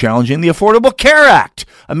lawsuit challenging the Affordable Care Act,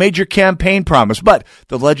 a major campaign promise. But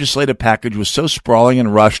the legislative package was so sprawling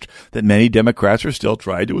and rushed that many Democrats are still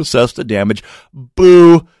trying to assess the damage.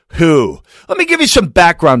 Boo-hoo. Let me give you some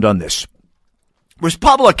background on this.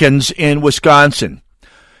 Republicans in Wisconsin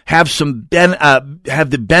have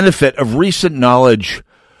the benefit of recent knowledge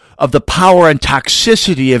of the power and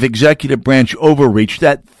toxicity of executive branch overreach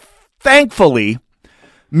that, thankfully,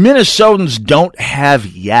 Minnesotans don't have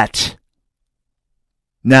yet.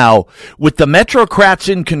 Now, with the Metrocrats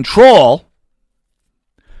in control,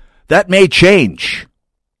 that may change.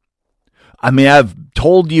 I mean, I've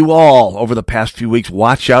told you all over the past few weeks,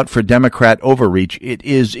 watch out for Democrat overreach. It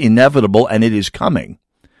is inevitable and it is coming.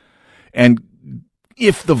 And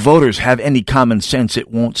if the voters have any common sense, it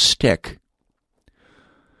won't stick.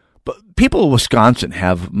 But people of Wisconsin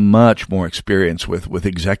have much more experience with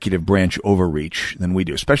executive branch overreach than we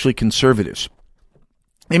do, especially conservatives.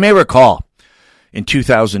 You may recall in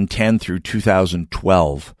 2010 through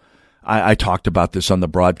 2012, I talked about this on the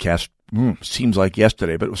broadcast. Seems like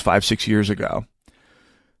yesterday, but it was 5-6 years ago.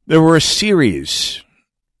 There were a series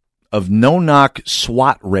of no-knock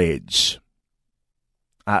SWAT raids.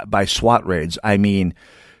 By SWAT raids, I mean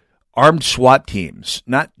armed SWAT teams,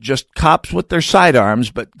 not just cops with their sidearms,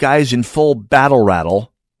 but guys in full battle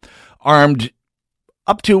rattle, armed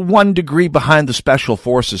up to 1 degree behind the Special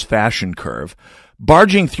Forces fashion curve,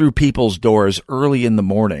 barging through people's doors early in the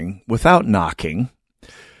morning without knocking,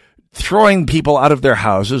 throwing people out of their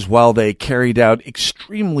houses while they carried out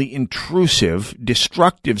extremely intrusive,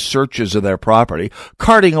 destructive searches of their property,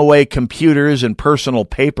 carting away computers and personal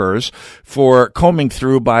papers for combing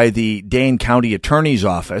through by the Dane County Attorney's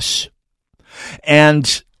Office,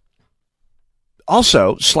 and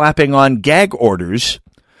also slapping on gag orders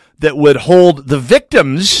that would hold the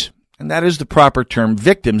victims, and that is the proper term,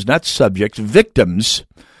 victims, not subjects, victims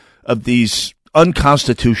of these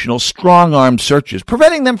unconstitutional, strong-armed searches,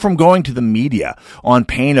 preventing them from going to the media on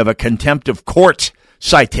pain of a contempt of court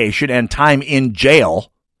citation and time in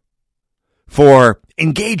jail for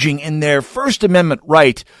engaging in their First Amendment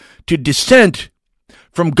right to dissent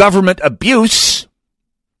from government abuse.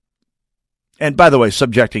 And by the way,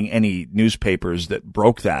 subjecting any newspapers that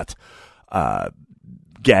broke that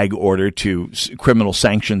gag order to criminal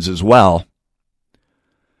sanctions as well.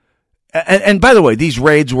 And by the way, these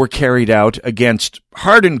raids were carried out against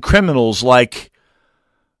hardened criminals like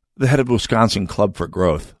the head of Wisconsin Club for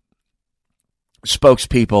Growth,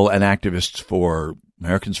 spokespeople and activists for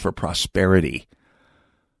Americans for Prosperity,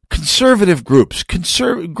 conservative groups,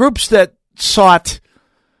 groups that sought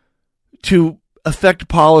to affect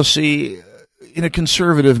policy in a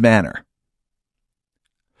conservative manner,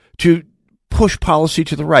 to push policy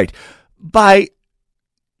to the right by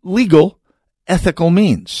legal, ethical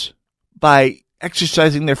means, by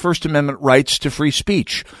exercising their First Amendment rights to free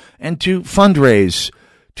speech and to fundraise,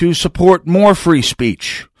 to support more free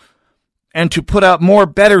speech, and to put out more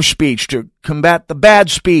better speech to combat the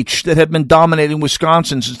bad speech that had been dominating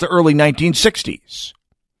Wisconsin since the early 1960s.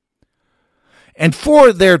 And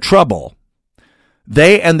for their trouble,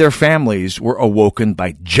 they and their families were awoken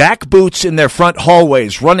by jackboots in their front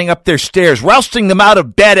hallways, running up their stairs, rousting them out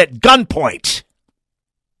of bed at gunpoint.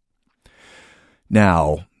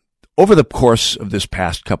 Now, over the course of this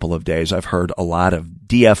past couple of days, I've heard a lot of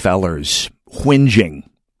DFLers whinging,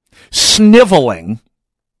 sniveling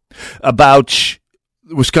about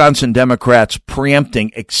Wisconsin Democrats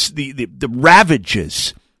preempting the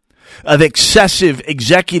ravages of excessive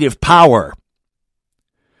executive power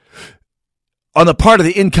on the part of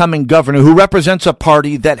the incoming governor, who represents a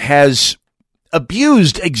party that has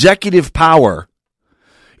abused executive power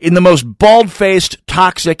in the most bald-faced,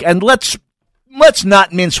 toxic, and let's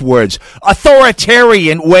not mince words,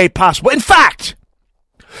 authoritarian way possible. In fact,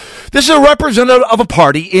 this is a representative of a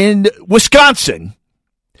party in Wisconsin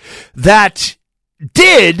that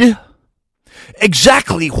did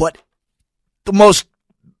exactly what the most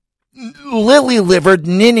lily-livered,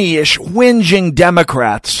 ninny-ish, whinging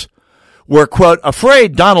Democrats were, quote,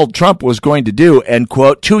 afraid Donald Trump was going to do, end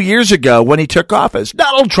quote, 2 years ago when he took office.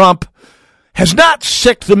 Donald Trump has not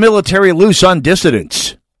sicked the military loose on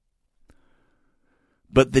dissidents.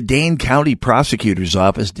 But the Dane County Prosecutor's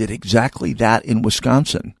Office did exactly that in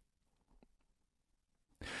Wisconsin.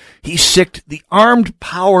 He sicked the armed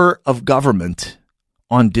power of government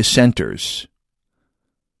on dissenters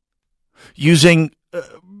using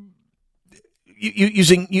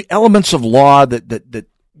elements of law that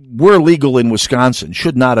were legal in Wisconsin,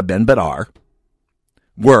 should not have been, but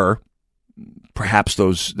were. Perhaps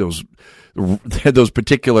those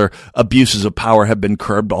particular abuses of power have been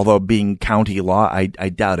curbed, although being county law, I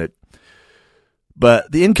doubt it.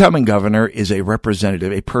 But the incoming governor is a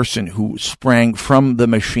representative, a person who sprang from the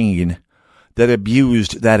machine that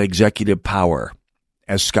abused that executive power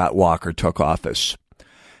as Scott Walker took office.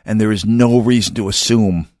 And there is no reason to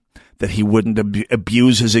assume that he wouldn't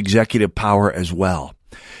abuse his executive power as well.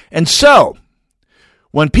 And so,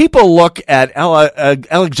 when people look at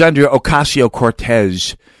Alexandria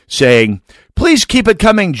Ocasio-Cortez saying, please keep it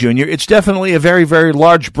coming, Junior, it's definitely a very, very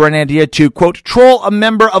large brand idea to, quote, troll a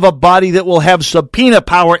member of a body that will have subpoena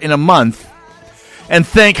power in a month, and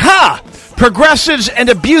think, progressives and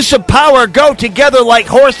abuse of power go together like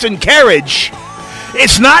horse and carriage.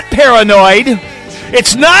 It's not paranoid,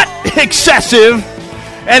 it's not excessive,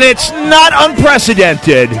 and it's not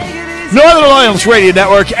unprecedented. Northern Alliance Radio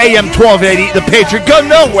Network, AM 1280, The Patriot. Go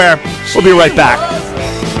nowhere. We'll be right back.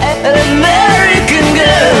 An American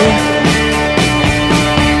girl.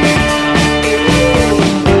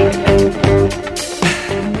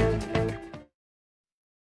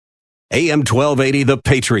 AM 1280, The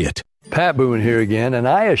Patriot. Pat Boone here again, and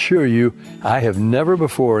I assure you, I have never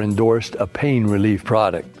before endorsed a pain relief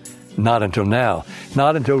product. Not until now.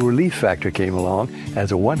 Not until Relief Factor came along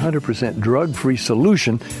as a 100% drug-free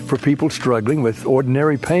solution for people struggling with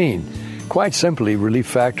ordinary pain. Quite simply, Relief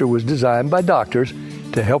Factor was designed by doctors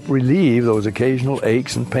to help relieve those occasional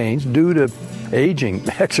aches and pains due to aging,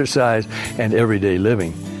 exercise, and everyday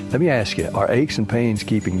living. Let me ask you, are aches and pains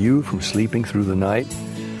keeping you from sleeping through the night?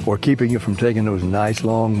 Or keeping you from taking those nice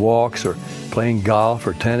long walks or playing golf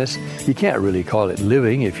or tennis? You can't really call it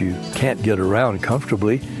living if you can't get around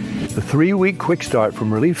comfortably. The 3-week quick start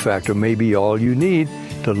from Relief Factor may be all you need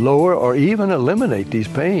to lower or even eliminate these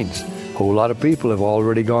pains. A whole lot of people have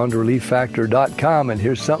already gone to ReliefFactor.com, and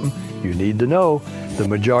here's something you need to know. The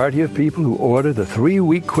majority of people who order the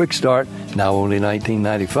 3-week quick start, now only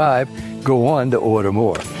 $19.95, go on to order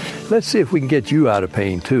more. Let's see if we can get you out of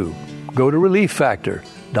pain too. Go to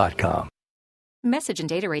ReliefFactor.com. Message and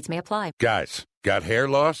data rates may apply. Guys, got hair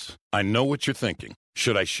loss? I know what you're thinking.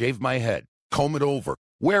 Should I shave my head? Comb it over?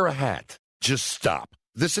 Wear a hat? Just stop.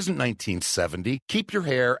 This isn't 1970. Keep your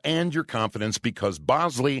hair and your confidence because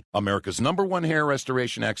Bosley, America's #1 hair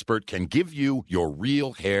restoration expert, can give you your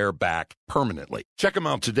real hair back permanently. Check them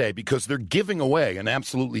out today because they're giving away an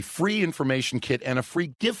absolutely free information kit and a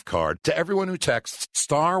free gift card to everyone who texts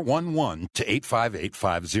 *11 to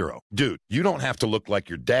 85850. Dude, you don't have to look like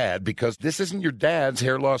your dad because this isn't your dad's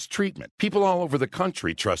hair loss treatment. People all over the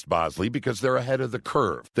country trust Bosley because they're ahead of the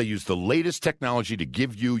curve. They use the latest technology to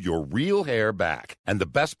give you your real hair back. And the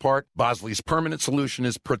best part, Bosley's permanent solution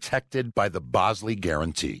is protected by the Bosley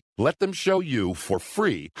Guarantee. Let them show you for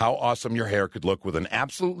free how awesome your hair could look with an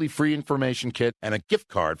absolutely free information kit and a gift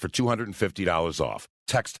card for $250 off.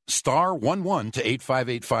 Text *11 to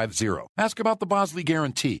 85850. Ask about the Bosley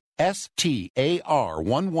Guarantee.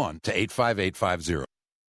 STAR11 to 85850.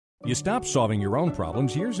 You stopped solving your own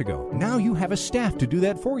problems years ago. Now you have a staff to do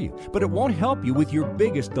that for you. But it won't help you with your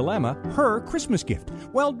biggest dilemma, her Christmas gift.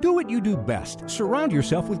 Well, do what you do best. Surround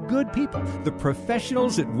yourself with good people. The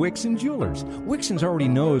professionals at Wixon Jewelers. Wixon's already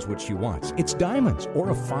knows what she wants. It's diamonds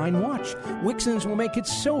or a fine watch. Wixon's will make it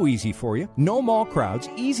so easy for you. No mall crowds.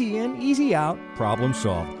 Easy in, easy out. Problem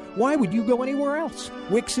solved. Why would you go anywhere else?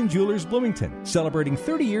 Wixon Jewelers Bloomington. Celebrating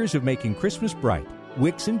 30 years of making Christmas bright.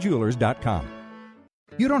 WixonJewelers.com.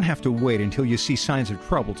 You don't have to wait until you see signs of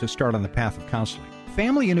trouble to start on the path of counseling.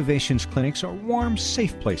 Family Innovations clinics are warm,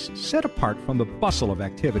 safe places set apart from the bustle of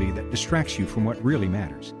activity that distracts you from what really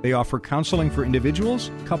matters. They offer counseling for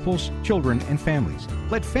individuals, couples, children, and families.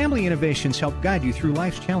 Let Family Innovations help guide you through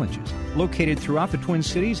life's challenges. Located throughout the Twin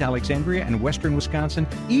Cities, Alexandria, and western Wisconsin,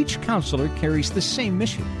 each counselor carries the same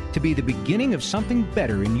mission: to be the beginning of something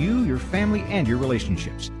better in you, your family, and your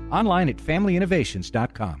relationships. Online at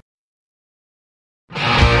FamilyInnovations.com.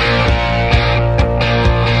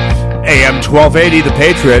 AM 1280, The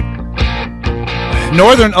Patriot.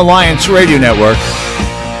 Northern Alliance Radio Network.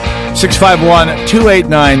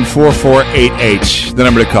 651-289-4488. The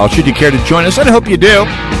number to call should you care to join us. I hope you do.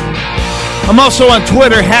 I'm also on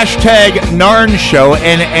Twitter, hashtag Narn Show,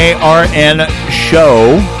 Narn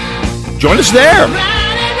Show. Join us there.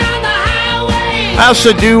 I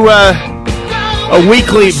also do a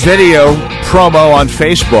weekly video promo on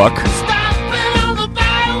Facebook.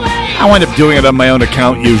 I wind up doing it on my own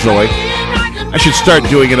account usually. I should start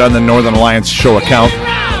doing it on the Northern Alliance Show account.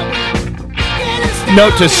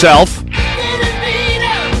 Note to self,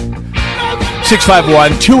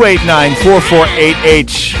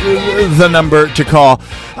 651-289-4488, the number to call.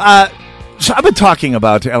 So I've been talking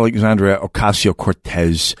about Alexandria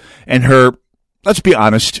Ocasio-Cortez and her, let's be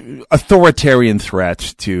honest, authoritarian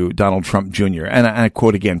threat to Donald Trump Jr. And I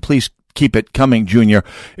quote again, please keep it coming, Jr.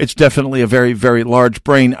 It's definitely a very, very large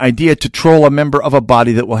brain idea to troll a member of a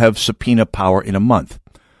body that will have subpoena power in a month.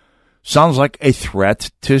 Sounds like a threat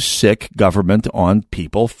to sic government on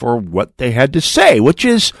people for what they had to say, which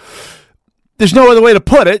is, there's no other way to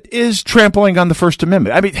put it, is trampling on the First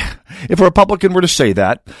Amendment. I mean, if a Republican were to say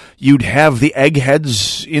that, you'd have the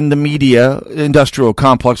eggheads in the media industrial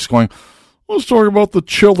complex going, let's talk about the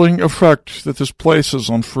chilling effect that this places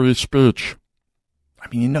on free speech. I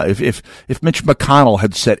mean, you know, if Mitch McConnell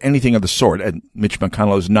had said anything of the sort, and Mitch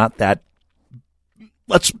McConnell is not that,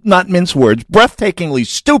 let's not mince words, breathtakingly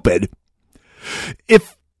stupid,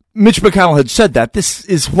 if Mitch McConnell had said that, this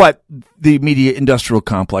is what the media industrial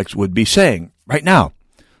complex would be saying right now.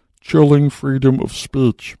 Chilling freedom of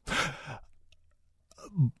speech.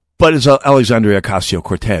 But it's Alexandria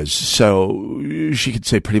Ocasio-Cortez, so she could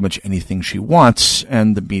say pretty much anything she wants,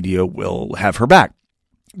 and the media will have her back.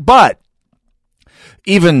 But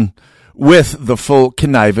even with the full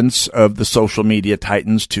connivance of the social media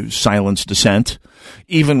titans to silence dissent,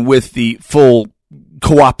 even with the full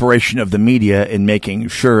cooperation of the media in making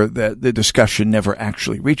sure that the discussion never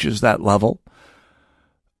actually reaches that level,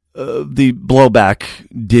 the blowback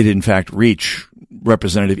did in fact reach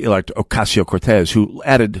Representative-elect Ocasio-Cortez, who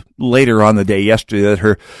added later on the day yesterday that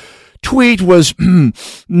her tweet was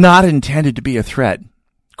not intended to be a threat.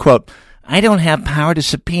 Quote, I don't have power to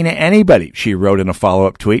subpoena anybody, she wrote in a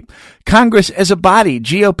follow-up tweet. Congress as a body,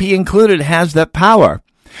 GOP included, has that power.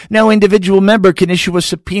 No individual member can issue a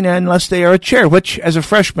subpoena unless they are a chair, which, as a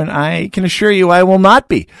freshman, I can assure you I will not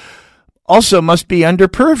be. Also must be under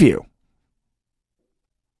purview.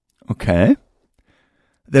 Okay.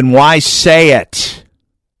 Then why say it?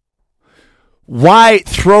 Why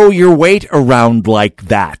throw your weight around like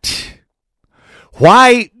that?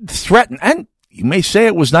 Why threaten? And you may say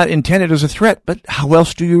it was not intended as a threat, but how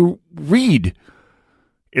else do you read?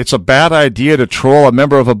 It's a bad idea to troll a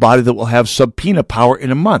member of a body that will have subpoena power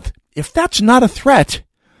in a month. If that's not a threat,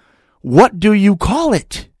 what do you call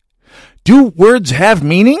it? Do words have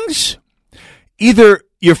meanings? Either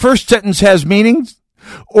your first sentence has meanings,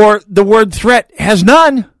 or the word threat has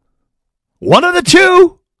none. One of the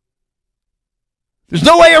two. There's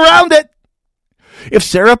no way around it. If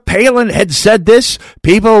Sarah Palin had said this,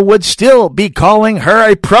 people would still be calling her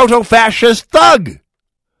a proto-fascist thug.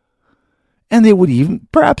 And they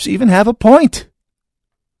would perhaps even have a point.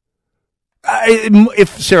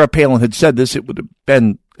 If Sarah Palin had said this, it would have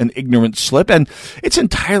been an ignorant slip, and it's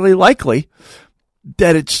entirely likely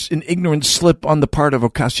that it's an ignorant slip on the part of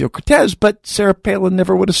Ocasio-Cortez, but Sarah Palin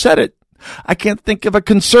never would have said it. I can't think of a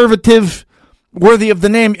conservative worthy of the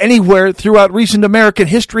name anywhere throughout recent American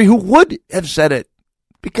history who would have said it,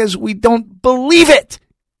 because we don't believe it.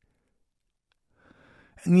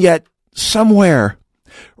 And yet, somewhere,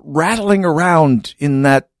 rattling around in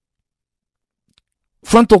that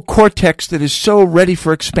frontal cortex that is so ready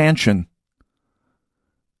for expansion,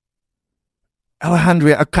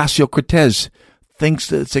 Alejandra Ocasio-Cortez thinks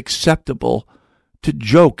that it's acceptable to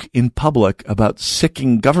joke in public about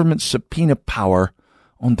sicking government subpoena power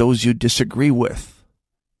on those you disagree with.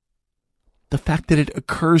 The fact that it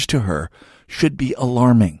occurs to her should be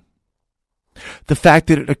alarming. The fact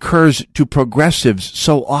that it occurs to progressives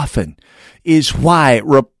so often is why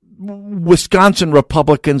Wisconsin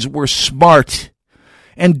Republicans were smart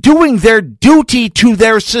and doing their duty to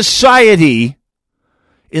their society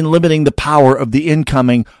in limiting the power of the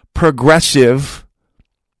incoming progressive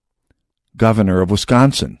governor of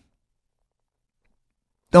Wisconsin.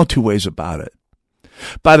 No two ways about it.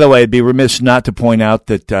 By the way, I'd be remiss not to point out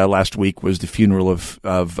that last week was the funeral of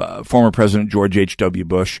former President George H.W.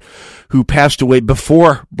 Bush, who passed away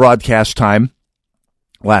before broadcast time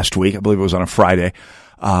last week. I believe it was on a Friday.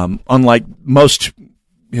 Unlike most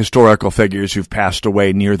historical figures who've passed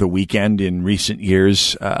away near the weekend in recent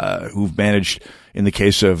years, who've managed, in the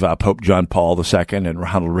case of Pope John Paul II and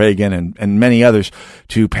Ronald Reagan and many others,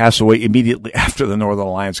 to pass away immediately after the Northern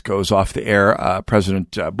Alliance goes off the air,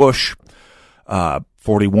 President Bush,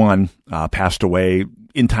 41, passed away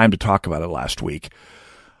in time to talk about it last week.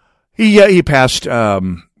 He passed.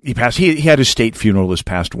 He had his state funeral this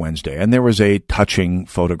past Wednesday, and there was a touching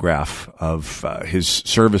photograph of his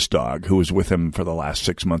service dog, who was with him for the last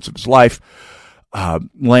 6 months of his life,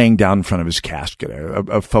 laying down in front of his casket.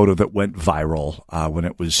 A photo that went viral when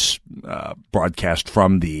it was broadcast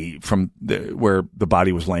from where the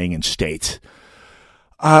body was laying in state.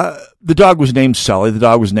 The dog was named Sully. The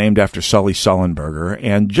dog was named after Sully Sullenberger,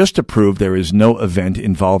 and just to prove there is no event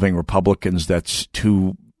involving Republicans that's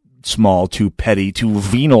too small, too petty, too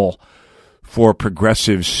venal for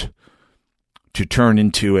progressives to turn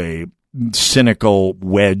into a cynical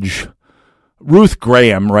wedge. Ruth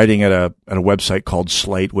Graham, writing at a website called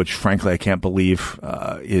Slate, which frankly I can't believe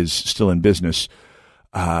is still in business,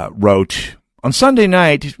 wrote, on Sunday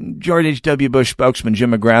night, George H.W. Bush spokesman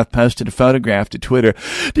Jim McGrath posted a photograph to Twitter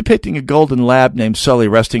depicting a golden lab named Sully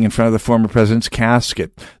resting in front of the former president's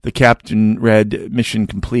casket. The caption read, "Mission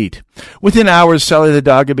complete." Within hours, Sully the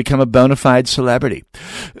dog had become a bona fide celebrity.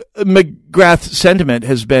 McGrath's sentiment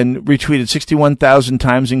has been retweeted 61,000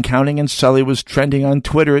 times and counting, and Sully was trending on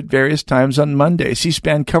Twitter at various times on Monday.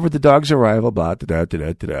 C-SPAN covered the dog's arrival, blah,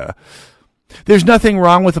 da-da-da-da-da. There's nothing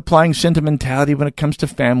wrong with applying sentimentality when it comes to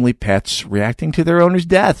family pets reacting to their owners'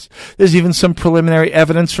 deaths. There's even some preliminary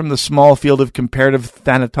evidence from the small field of comparative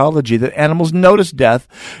thanatology that animals notice death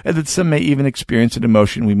and that some may even experience an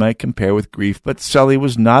emotion we might compare with grief. But Sully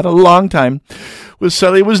was not a long-time Bush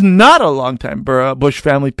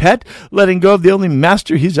family pet, letting go of the only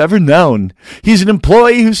master he's ever known. He's an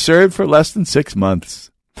employee who served for less than 6 months.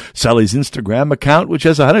 Sully's Instagram account, which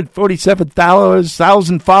has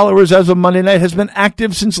 147,000 followers as of Monday night, has been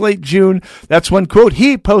active since late June. That's when, quote,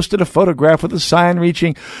 he posted a photograph with a sign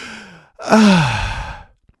reaching,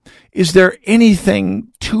 is there anything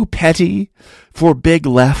too petty for Big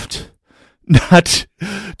Left not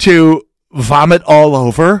to vomit all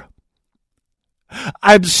over?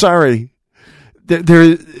 I'm sorry.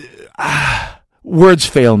 Words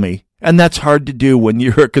fail me. And that's hard to do when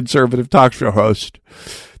you're a conservative talk show host.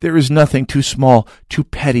 There is nothing too small, too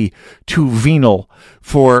petty, too venal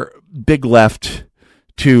for Big Left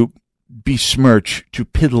to besmirch, to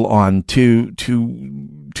piddle on, to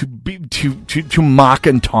mock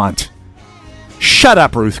and taunt. Shut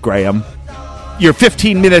up, Ruth Graham. Your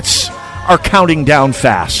 15 minutes are counting down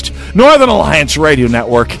fast. Northern Alliance Radio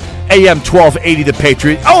Network, AM 1280 The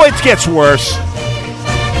Patriot. Oh, it gets worse.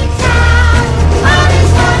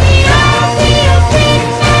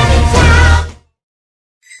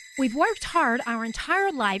 We've worked hard our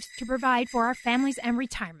entire lives to provide for our families and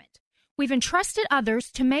retirement. We've entrusted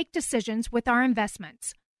others to make decisions with our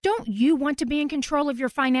investments. Don't you want to be in control of your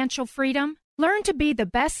financial freedom? Learn to be the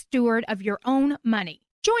best steward of your own money.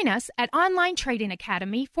 Join us at Online Trading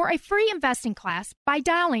Academy for a free investing class by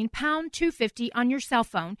dialing pound 250 on your cell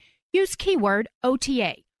phone. Use keyword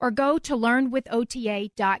OTA or go to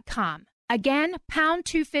learnwithota.com. Again, pound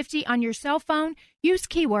 250 on your cell phone. Use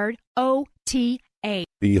keyword OTA.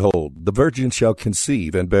 Behold, the virgin shall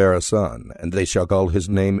conceive and bear a son, and they shall call his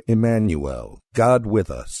name Emmanuel, God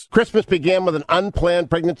with us. Christmas began with an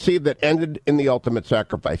unplanned pregnancy that ended in the ultimate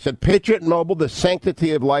sacrifice. At Patriot Mobile, the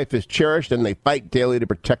sanctity of life is cherished, and they fight daily to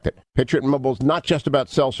protect it. Patriot Mobile is not just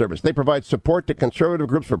about cell service. They provide support to conservative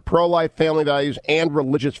groups for pro-life, family values, and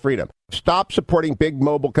religious freedom. Stop supporting big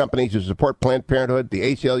mobile companies who support Planned Parenthood, the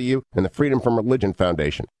ACLU, and the Freedom from Religion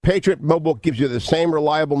Foundation. Patriot Mobile gives you the same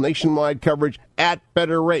reliable nationwide coverage at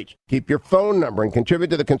better rates. Keep your phone number and contribute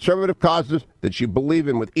to the conservative causes that you believe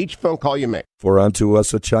in with each phone call you make. For unto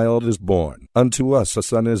us a child is born, unto us a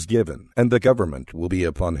son is given, and the government will be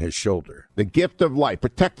upon his shoulder. The gift of life.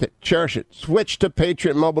 Protect it. Cherish it. Switch to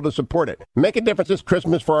Patriot Mobile to support it. Make a difference this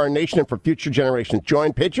Christmas for our nation and for future generations.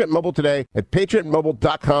 Join Patriot Mobile today at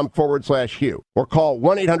patriotmobile.com/Hugh or call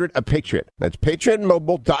 1-800-A-PATRIOT. That's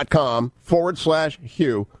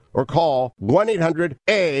patriotmobile.com/Hugh or call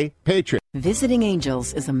 1-800-A-PATRIOT. Visiting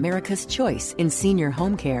Angels is America's choice in senior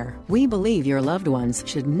home care. We believe your loved ones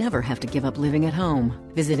should never have to give up living at home.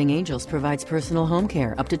 Visiting Angels provides personal home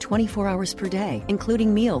care up to 24 hours per day,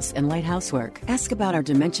 including meals and light housework. Ask about our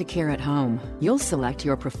dementia care at home. You'll select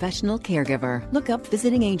your professional caregiver. Look up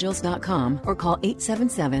visitingangels.com or call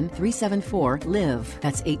 877-374-LIVE.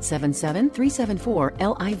 That's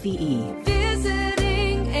 877-374-LIVE.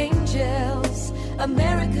 Visiting Angels,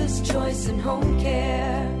 America's choice in home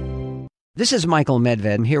care. This is Michael Medved.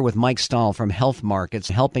 I'm here with Mike Stahl from Health Markets,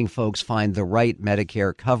 helping folks find the right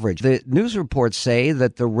Medicare coverage. The news reports say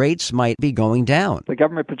that the rates might be going down. The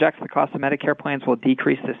government projects the cost of Medicare plans will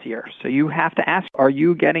decrease this year. So you have to ask, are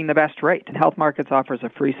you getting the best rate? And Health Markets offers a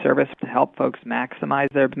free service to help folks maximize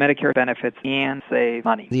their Medicare benefits and save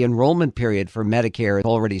money. The enrollment period for Medicare has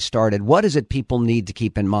already started. What is it people need to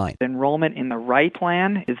keep in mind? Enrollment in the right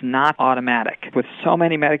plan is not automatic. With so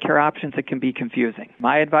many Medicare options, it can be confusing.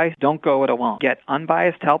 My advice, don't go it alone. Get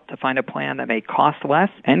unbiased help to find a plan that may cost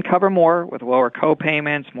less and cover more with lower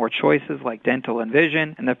co-payments, more choices like dental and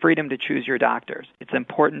vision, and the freedom to choose your doctors. It's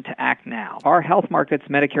important to act now. Our Health Markets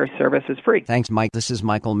Medicare service is free. Thanks, Mike. This is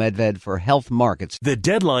Michael Medved for Health Markets. The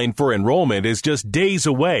deadline for enrollment is just days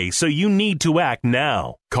away, so you need to act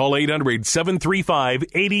now. Call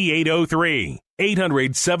 800-735-8803.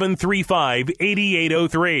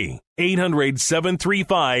 800-735-8803.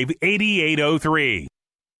 800-735-8803.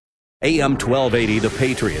 AM 1280, The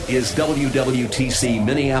Patriot, is WWTC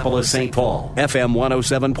Minneapolis, St. Paul. FM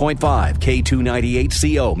 107.5,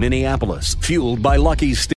 K298CO, Minneapolis. Fueled by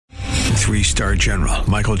Lucky Steel. 3-star General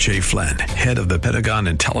Michael J. Flynn, head of the Pentagon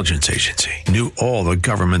Intelligence Agency, knew all the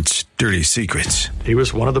government's dirty secrets. He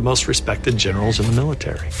was one of the most respected generals in the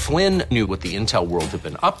military. Flynn knew what the intel world had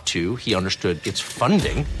been up to. He understood its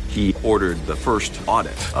funding. He ordered the first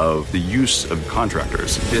audit of the use of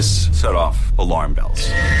contractors. This set off alarm bells.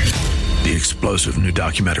 The explosive new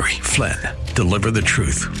documentary, Flynn, Deliver the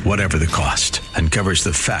Truth, Whatever the Cost, uncovers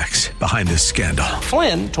the facts behind this scandal.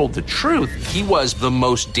 Flynn told the truth. He was the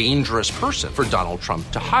most dangerous person for Donald Trump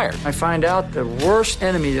to hire. I find out the worst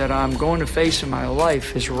enemy that I'm going to face in my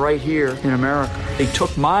life is right here in America. They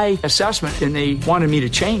took my assessment and they wanted me to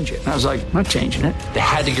change it. And I was like, I'm not changing it. They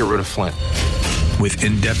had to get rid of Flynn. With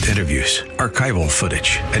in-depth interviews, archival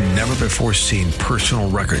footage, and never-before-seen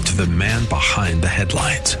personal records of the man behind the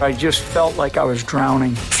headlines. I just felt like I was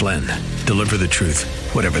drowning. Flynn, Deliver the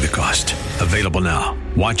Truth, Whatever the Cost. Available now.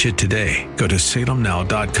 Watch it today. Go to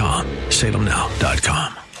salemnow.com.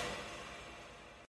 salemnow.com.